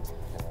here,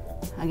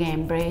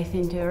 again breathe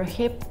into your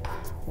hip,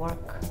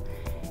 work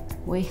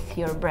with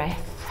your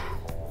breath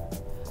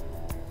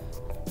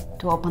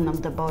to open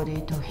up the body,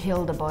 to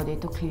heal the body,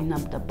 to clean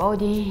up the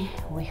body.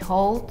 We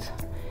hold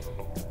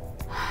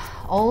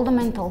all the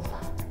mental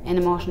and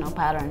emotional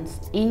patterns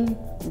in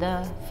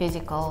the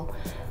physical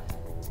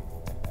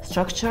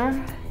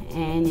structure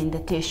and in the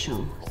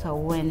tissue. So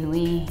when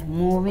we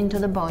move into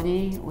the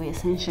body, we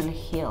essentially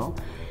heal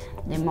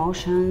the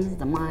emotions,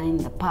 the mind,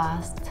 the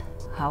past,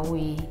 how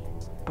we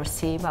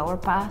perceive our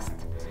past.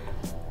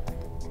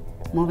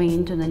 Moving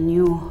into the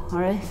new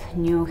earth,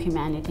 new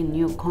humanity,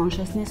 new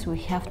consciousness, we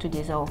have to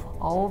dissolve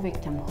all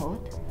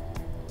victimhood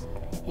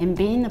and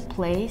be in a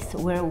place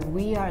where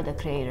we are the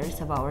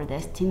creators of our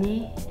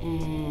destiny,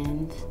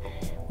 and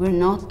we're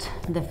not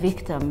the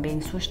victim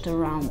being swished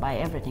around by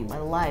everything, by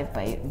life,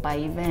 by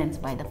events,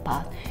 by the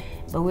past,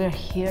 but we're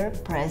here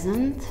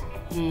present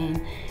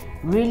and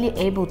really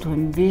able to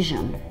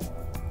envision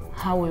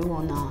how we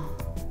wanna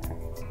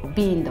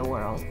be in the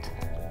world,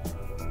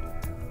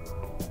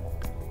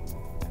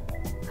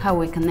 how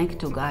we connect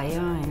to Gaia,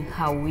 and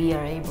how we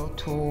are able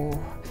to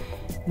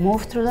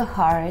move through the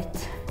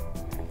heart,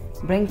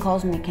 bring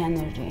cosmic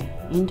energy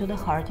into the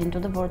heart, into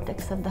the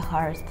vortex of the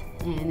heart,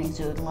 and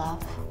exude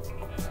love,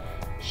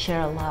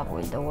 share love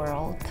with the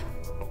world,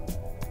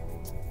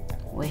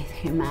 with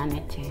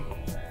humanity.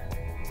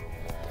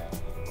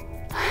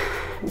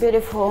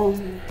 Beautiful.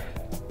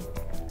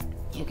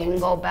 You can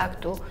go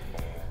back to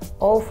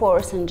all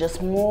fours and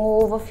just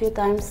move a few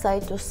times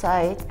side to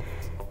side.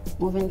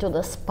 Move into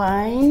the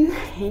spine,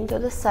 into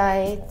the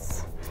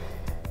sides.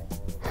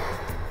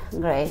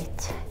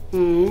 Great.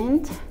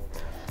 And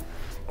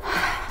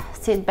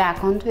sit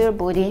back onto your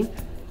booty.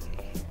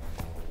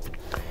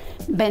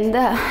 Bend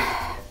the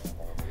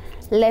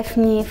left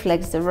knee,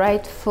 flex the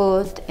right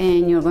foot,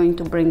 and you're going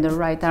to bring the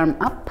right arm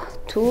up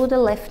to the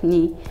left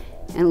knee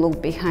and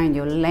look behind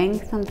you.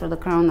 Lengthen through the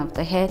crown of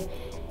the head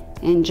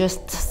and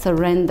just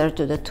surrender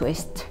to the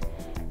twist.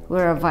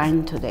 We're a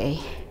vine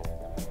today.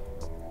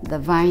 The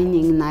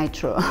vining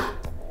Nitro.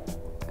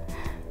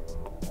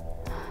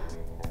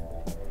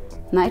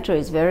 Nitro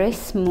is very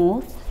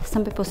smooth.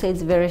 Some people say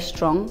it's very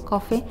strong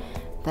coffee,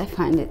 but I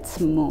find it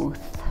smooth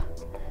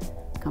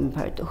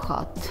compared to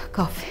hot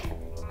coffee.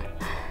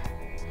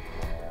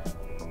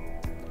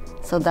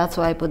 So that's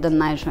why I put the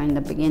Nitro in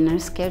the beginner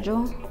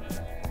schedule.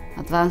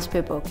 Advanced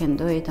people can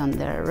do it on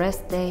their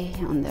rest day,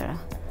 on their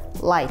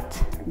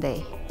light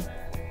day.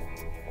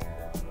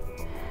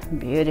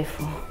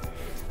 Beautiful.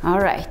 All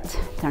right,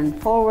 turn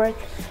forward,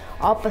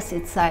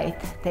 opposite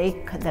side.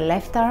 Take the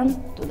left arm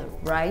to the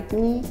right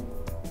knee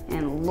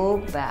and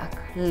look back.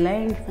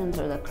 Lengthen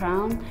through the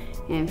crown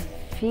and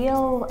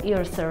feel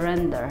your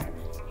surrender,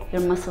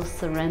 your muscles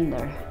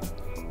surrender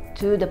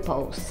to the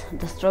pose,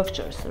 the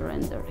structure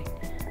surrendering,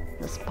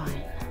 the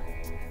spine.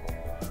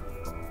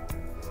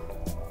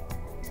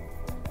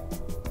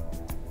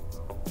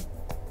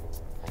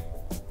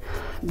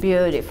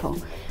 Beautiful.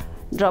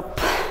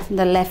 Drop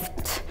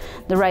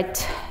the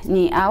right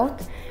knee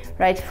out,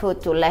 right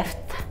foot to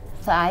left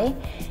thigh,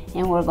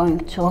 and we're going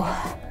to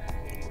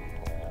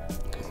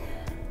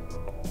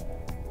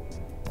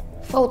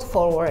fold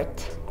forward.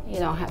 You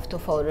don't have to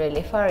fold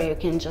really far. You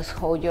can just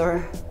hold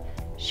your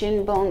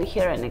shin bone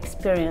here and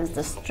experience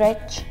the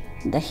stretch.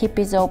 The hip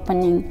is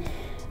opening,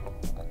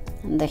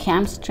 and the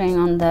hamstring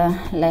on the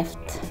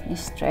left is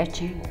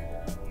stretching.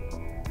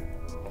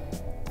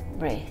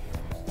 Breathe.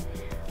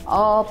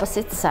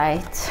 Opposite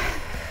side.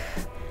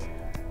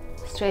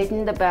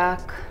 Straighten the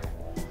back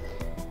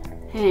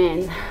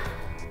and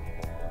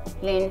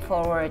lean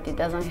forward. It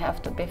doesn't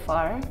have to be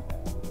far.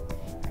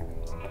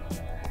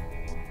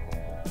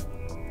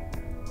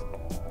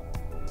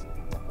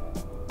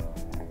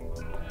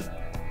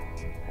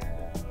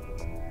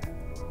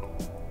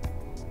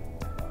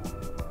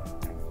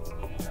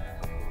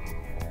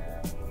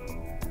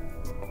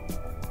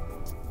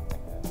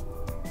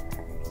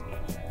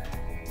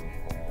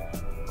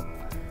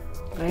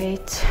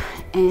 Great.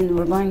 And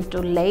we're going to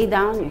lay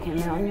down. You can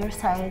lay on your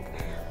side.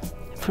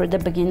 For the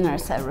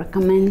beginners, I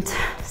recommend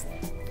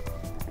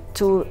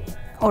to,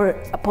 or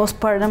a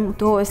postpartum,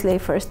 to always lay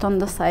first on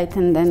the side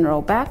and then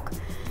roll back,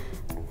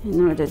 in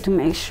order to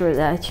make sure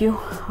that you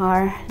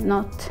are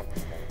not,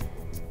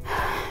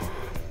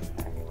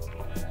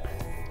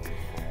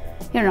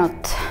 you're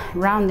not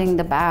rounding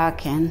the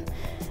back and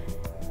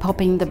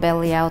popping the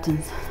belly out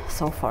and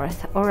so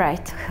forth. All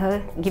right,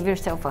 give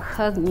yourself a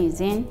hug,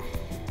 knees in.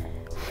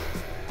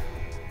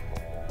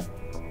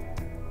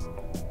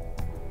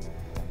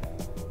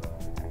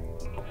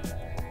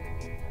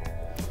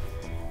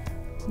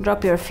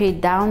 Drop your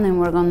feet down, and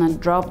we're gonna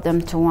drop them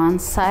to one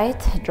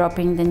side,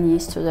 dropping the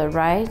knees to the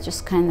right,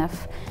 just kind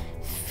of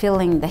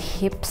feeling the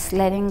hips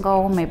letting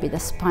go, maybe the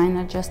spine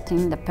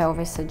adjusting, the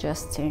pelvis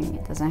adjusting.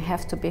 It doesn't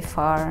have to be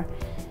far.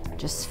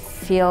 Just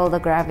feel the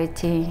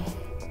gravity.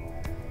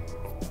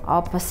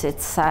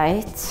 Opposite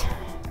sides.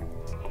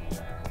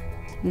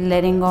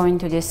 Letting go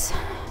into this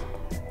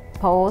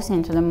pose,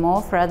 into the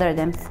move, rather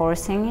than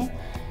forcing it.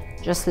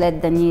 Just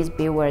let the knees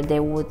be where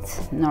they would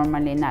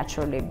normally,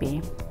 naturally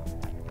be.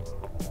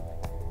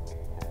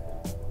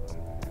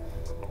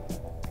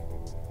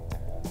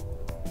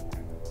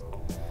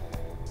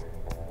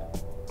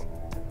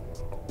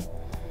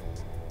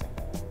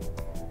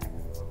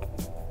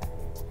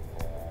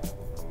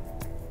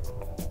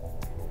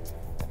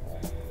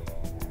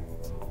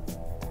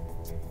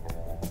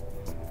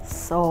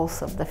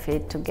 Soles of the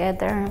feet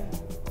together.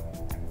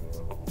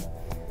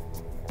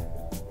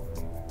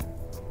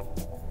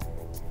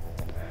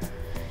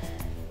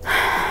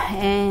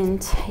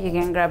 And you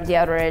can grab the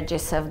outer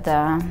edges of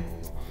the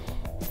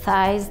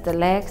thighs, the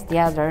legs, the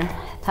other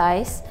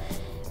thighs.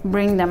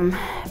 Bring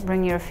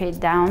your feet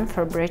down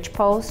for bridge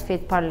pose,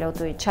 feet parallel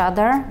to each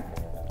other.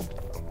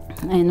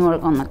 And we're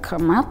gonna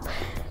come up,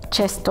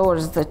 chest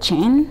towards the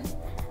chin,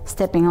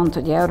 stepping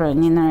onto the outer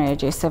and inner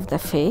edges of the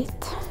feet.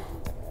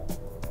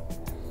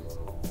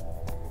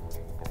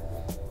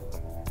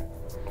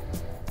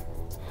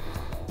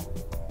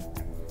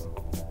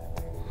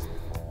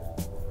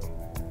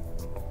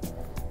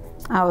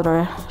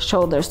 Outer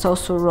shoulders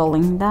also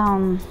rolling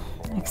down,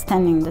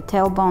 extending the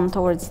tailbone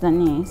towards the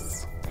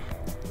knees.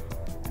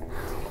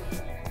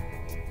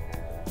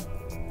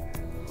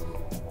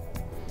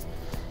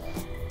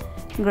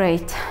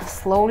 Great.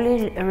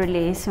 Slowly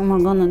release, and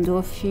we're gonna do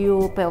a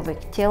few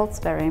pelvic tilts,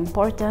 very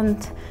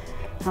important.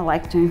 I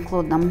like to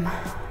include them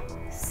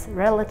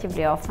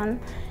relatively often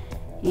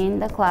in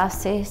the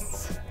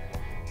classes.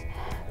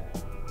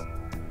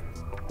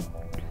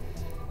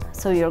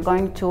 So you're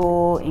going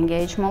to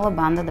engage Mula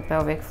Bandha, the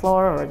pelvic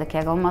floor or the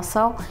Kegel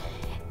muscle,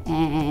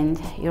 and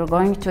you're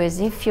going to, as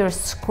if you're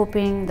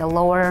scooping the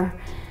lower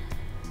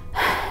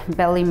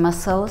belly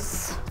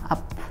muscles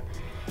up,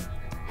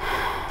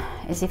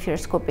 as if you're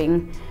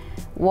scooping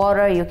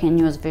water. You can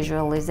use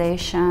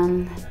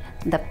visualization.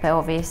 The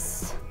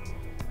pelvis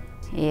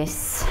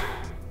is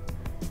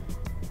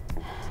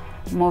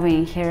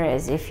moving here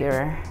as if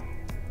you're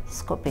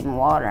scooping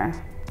water.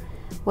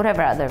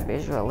 Whatever other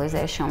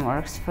visualization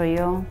works for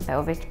you.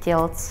 Pelvic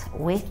tilts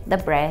with the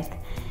breath,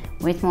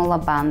 with Mula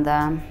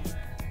Bandha.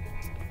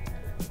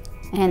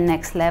 And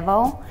next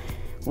level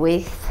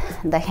with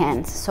the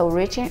hands. So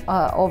reaching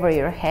over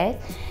your head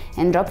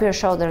and drop your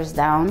shoulders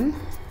down.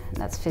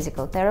 That's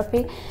physical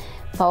therapy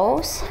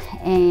pose.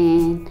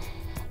 And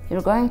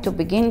you're going to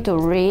begin to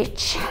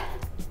reach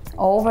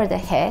over the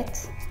head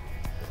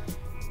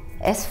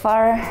as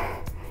far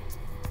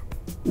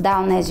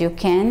down as you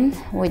can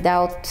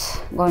without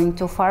going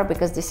too far,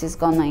 because this is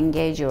gonna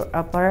engage your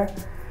upper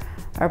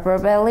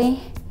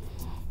belly.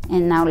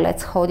 And now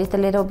let's hold it a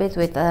little bit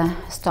with a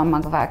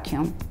stomach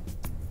vacuum.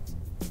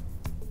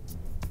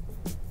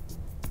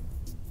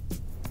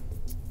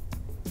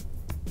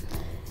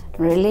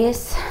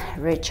 Release,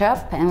 reach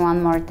up, and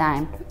one more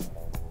time.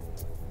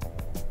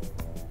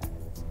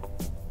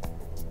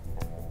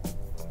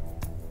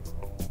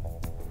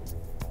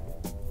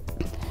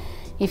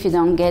 If you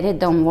don't get it,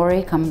 don't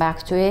worry, come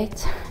back to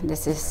it.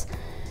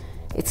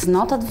 It's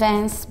not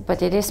advanced,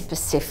 but it is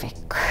specific.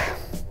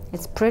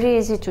 It's pretty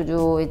easy to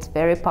do. It's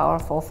very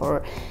powerful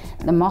for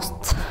the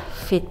most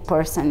fit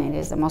person. It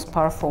is the most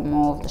powerful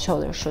move. The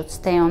shoulders should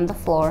stay on the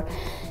floor.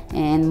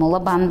 And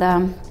Mula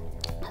Bandha,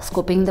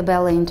 scooping the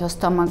belly into a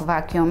stomach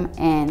vacuum,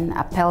 and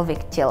a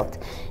pelvic tilt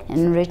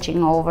and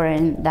reaching over,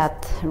 and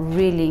that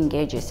really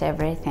engages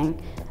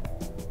everything.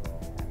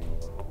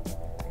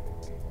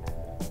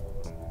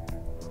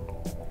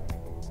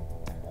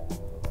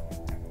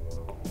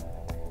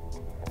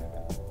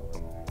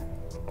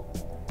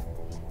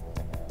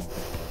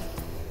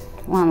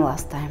 One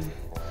last time.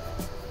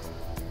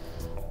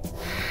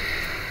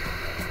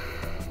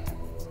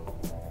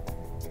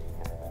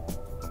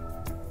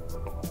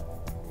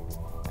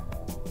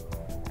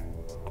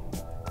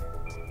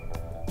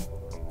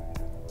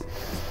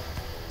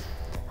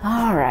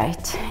 All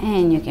right,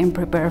 and you can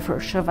prepare for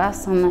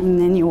Shavasana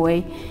in any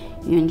way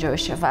you enjoy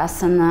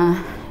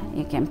Shavasana.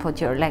 You can put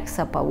your legs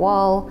up a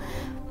wall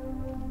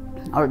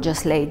or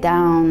just lay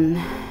down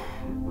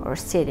or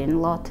sit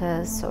in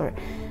lotus, or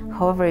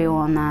however you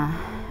wanna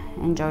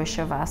enjoy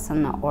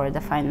Shavasana or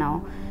the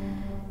final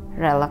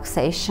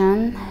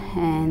relaxation,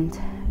 and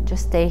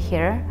just stay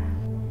here,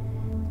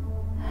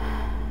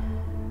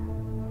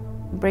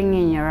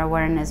 bringing your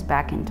awareness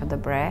back into the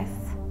breath,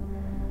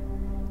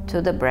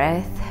 to the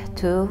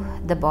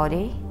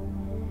body,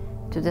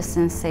 to the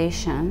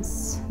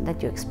sensations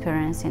that you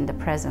experience in the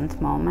present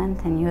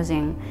moment, and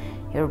using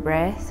your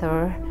breath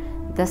or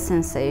the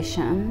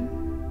sensation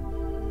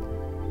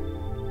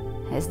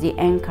as the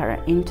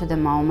anchor into the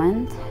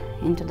moment,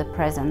 into the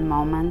present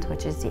moment,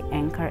 which is the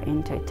anchor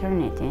into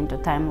eternity, into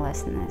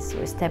timelessness.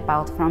 We step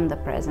out from the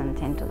present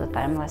into the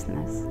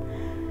timelessness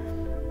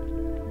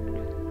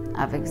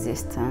of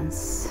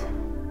existence.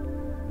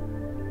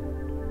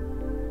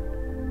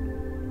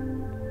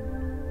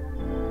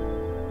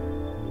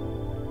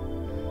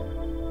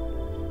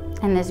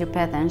 And as you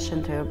pay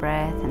attention to your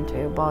breath and to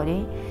your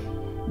body,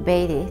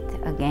 bathe it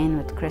again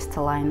with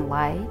crystalline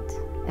light,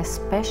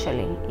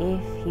 especially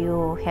if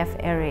you have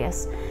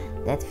areas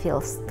that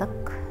feel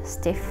stuck,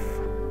 stiff,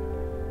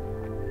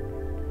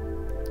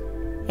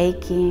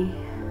 achy,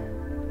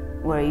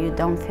 where you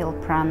don't feel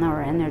prana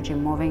or energy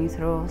moving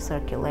through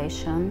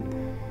circulation.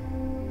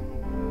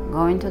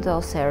 Go into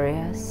those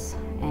areas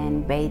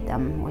and bathe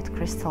them with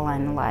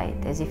crystalline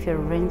light, as if you're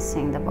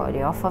rinsing the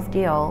body off of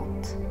the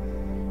old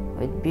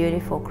with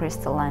beautiful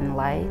crystalline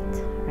light,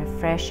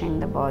 refreshing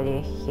the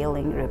body,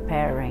 healing,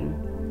 repairing,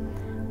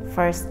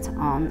 first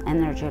on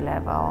energy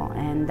level,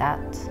 and that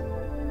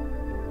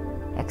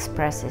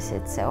expresses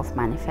itself,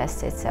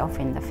 manifests itself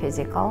in the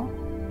physical.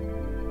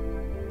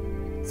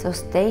 So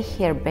stay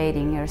here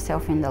bathing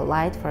yourself in the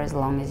light for as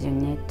long as you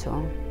need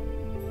to.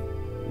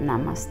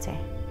 Namaste.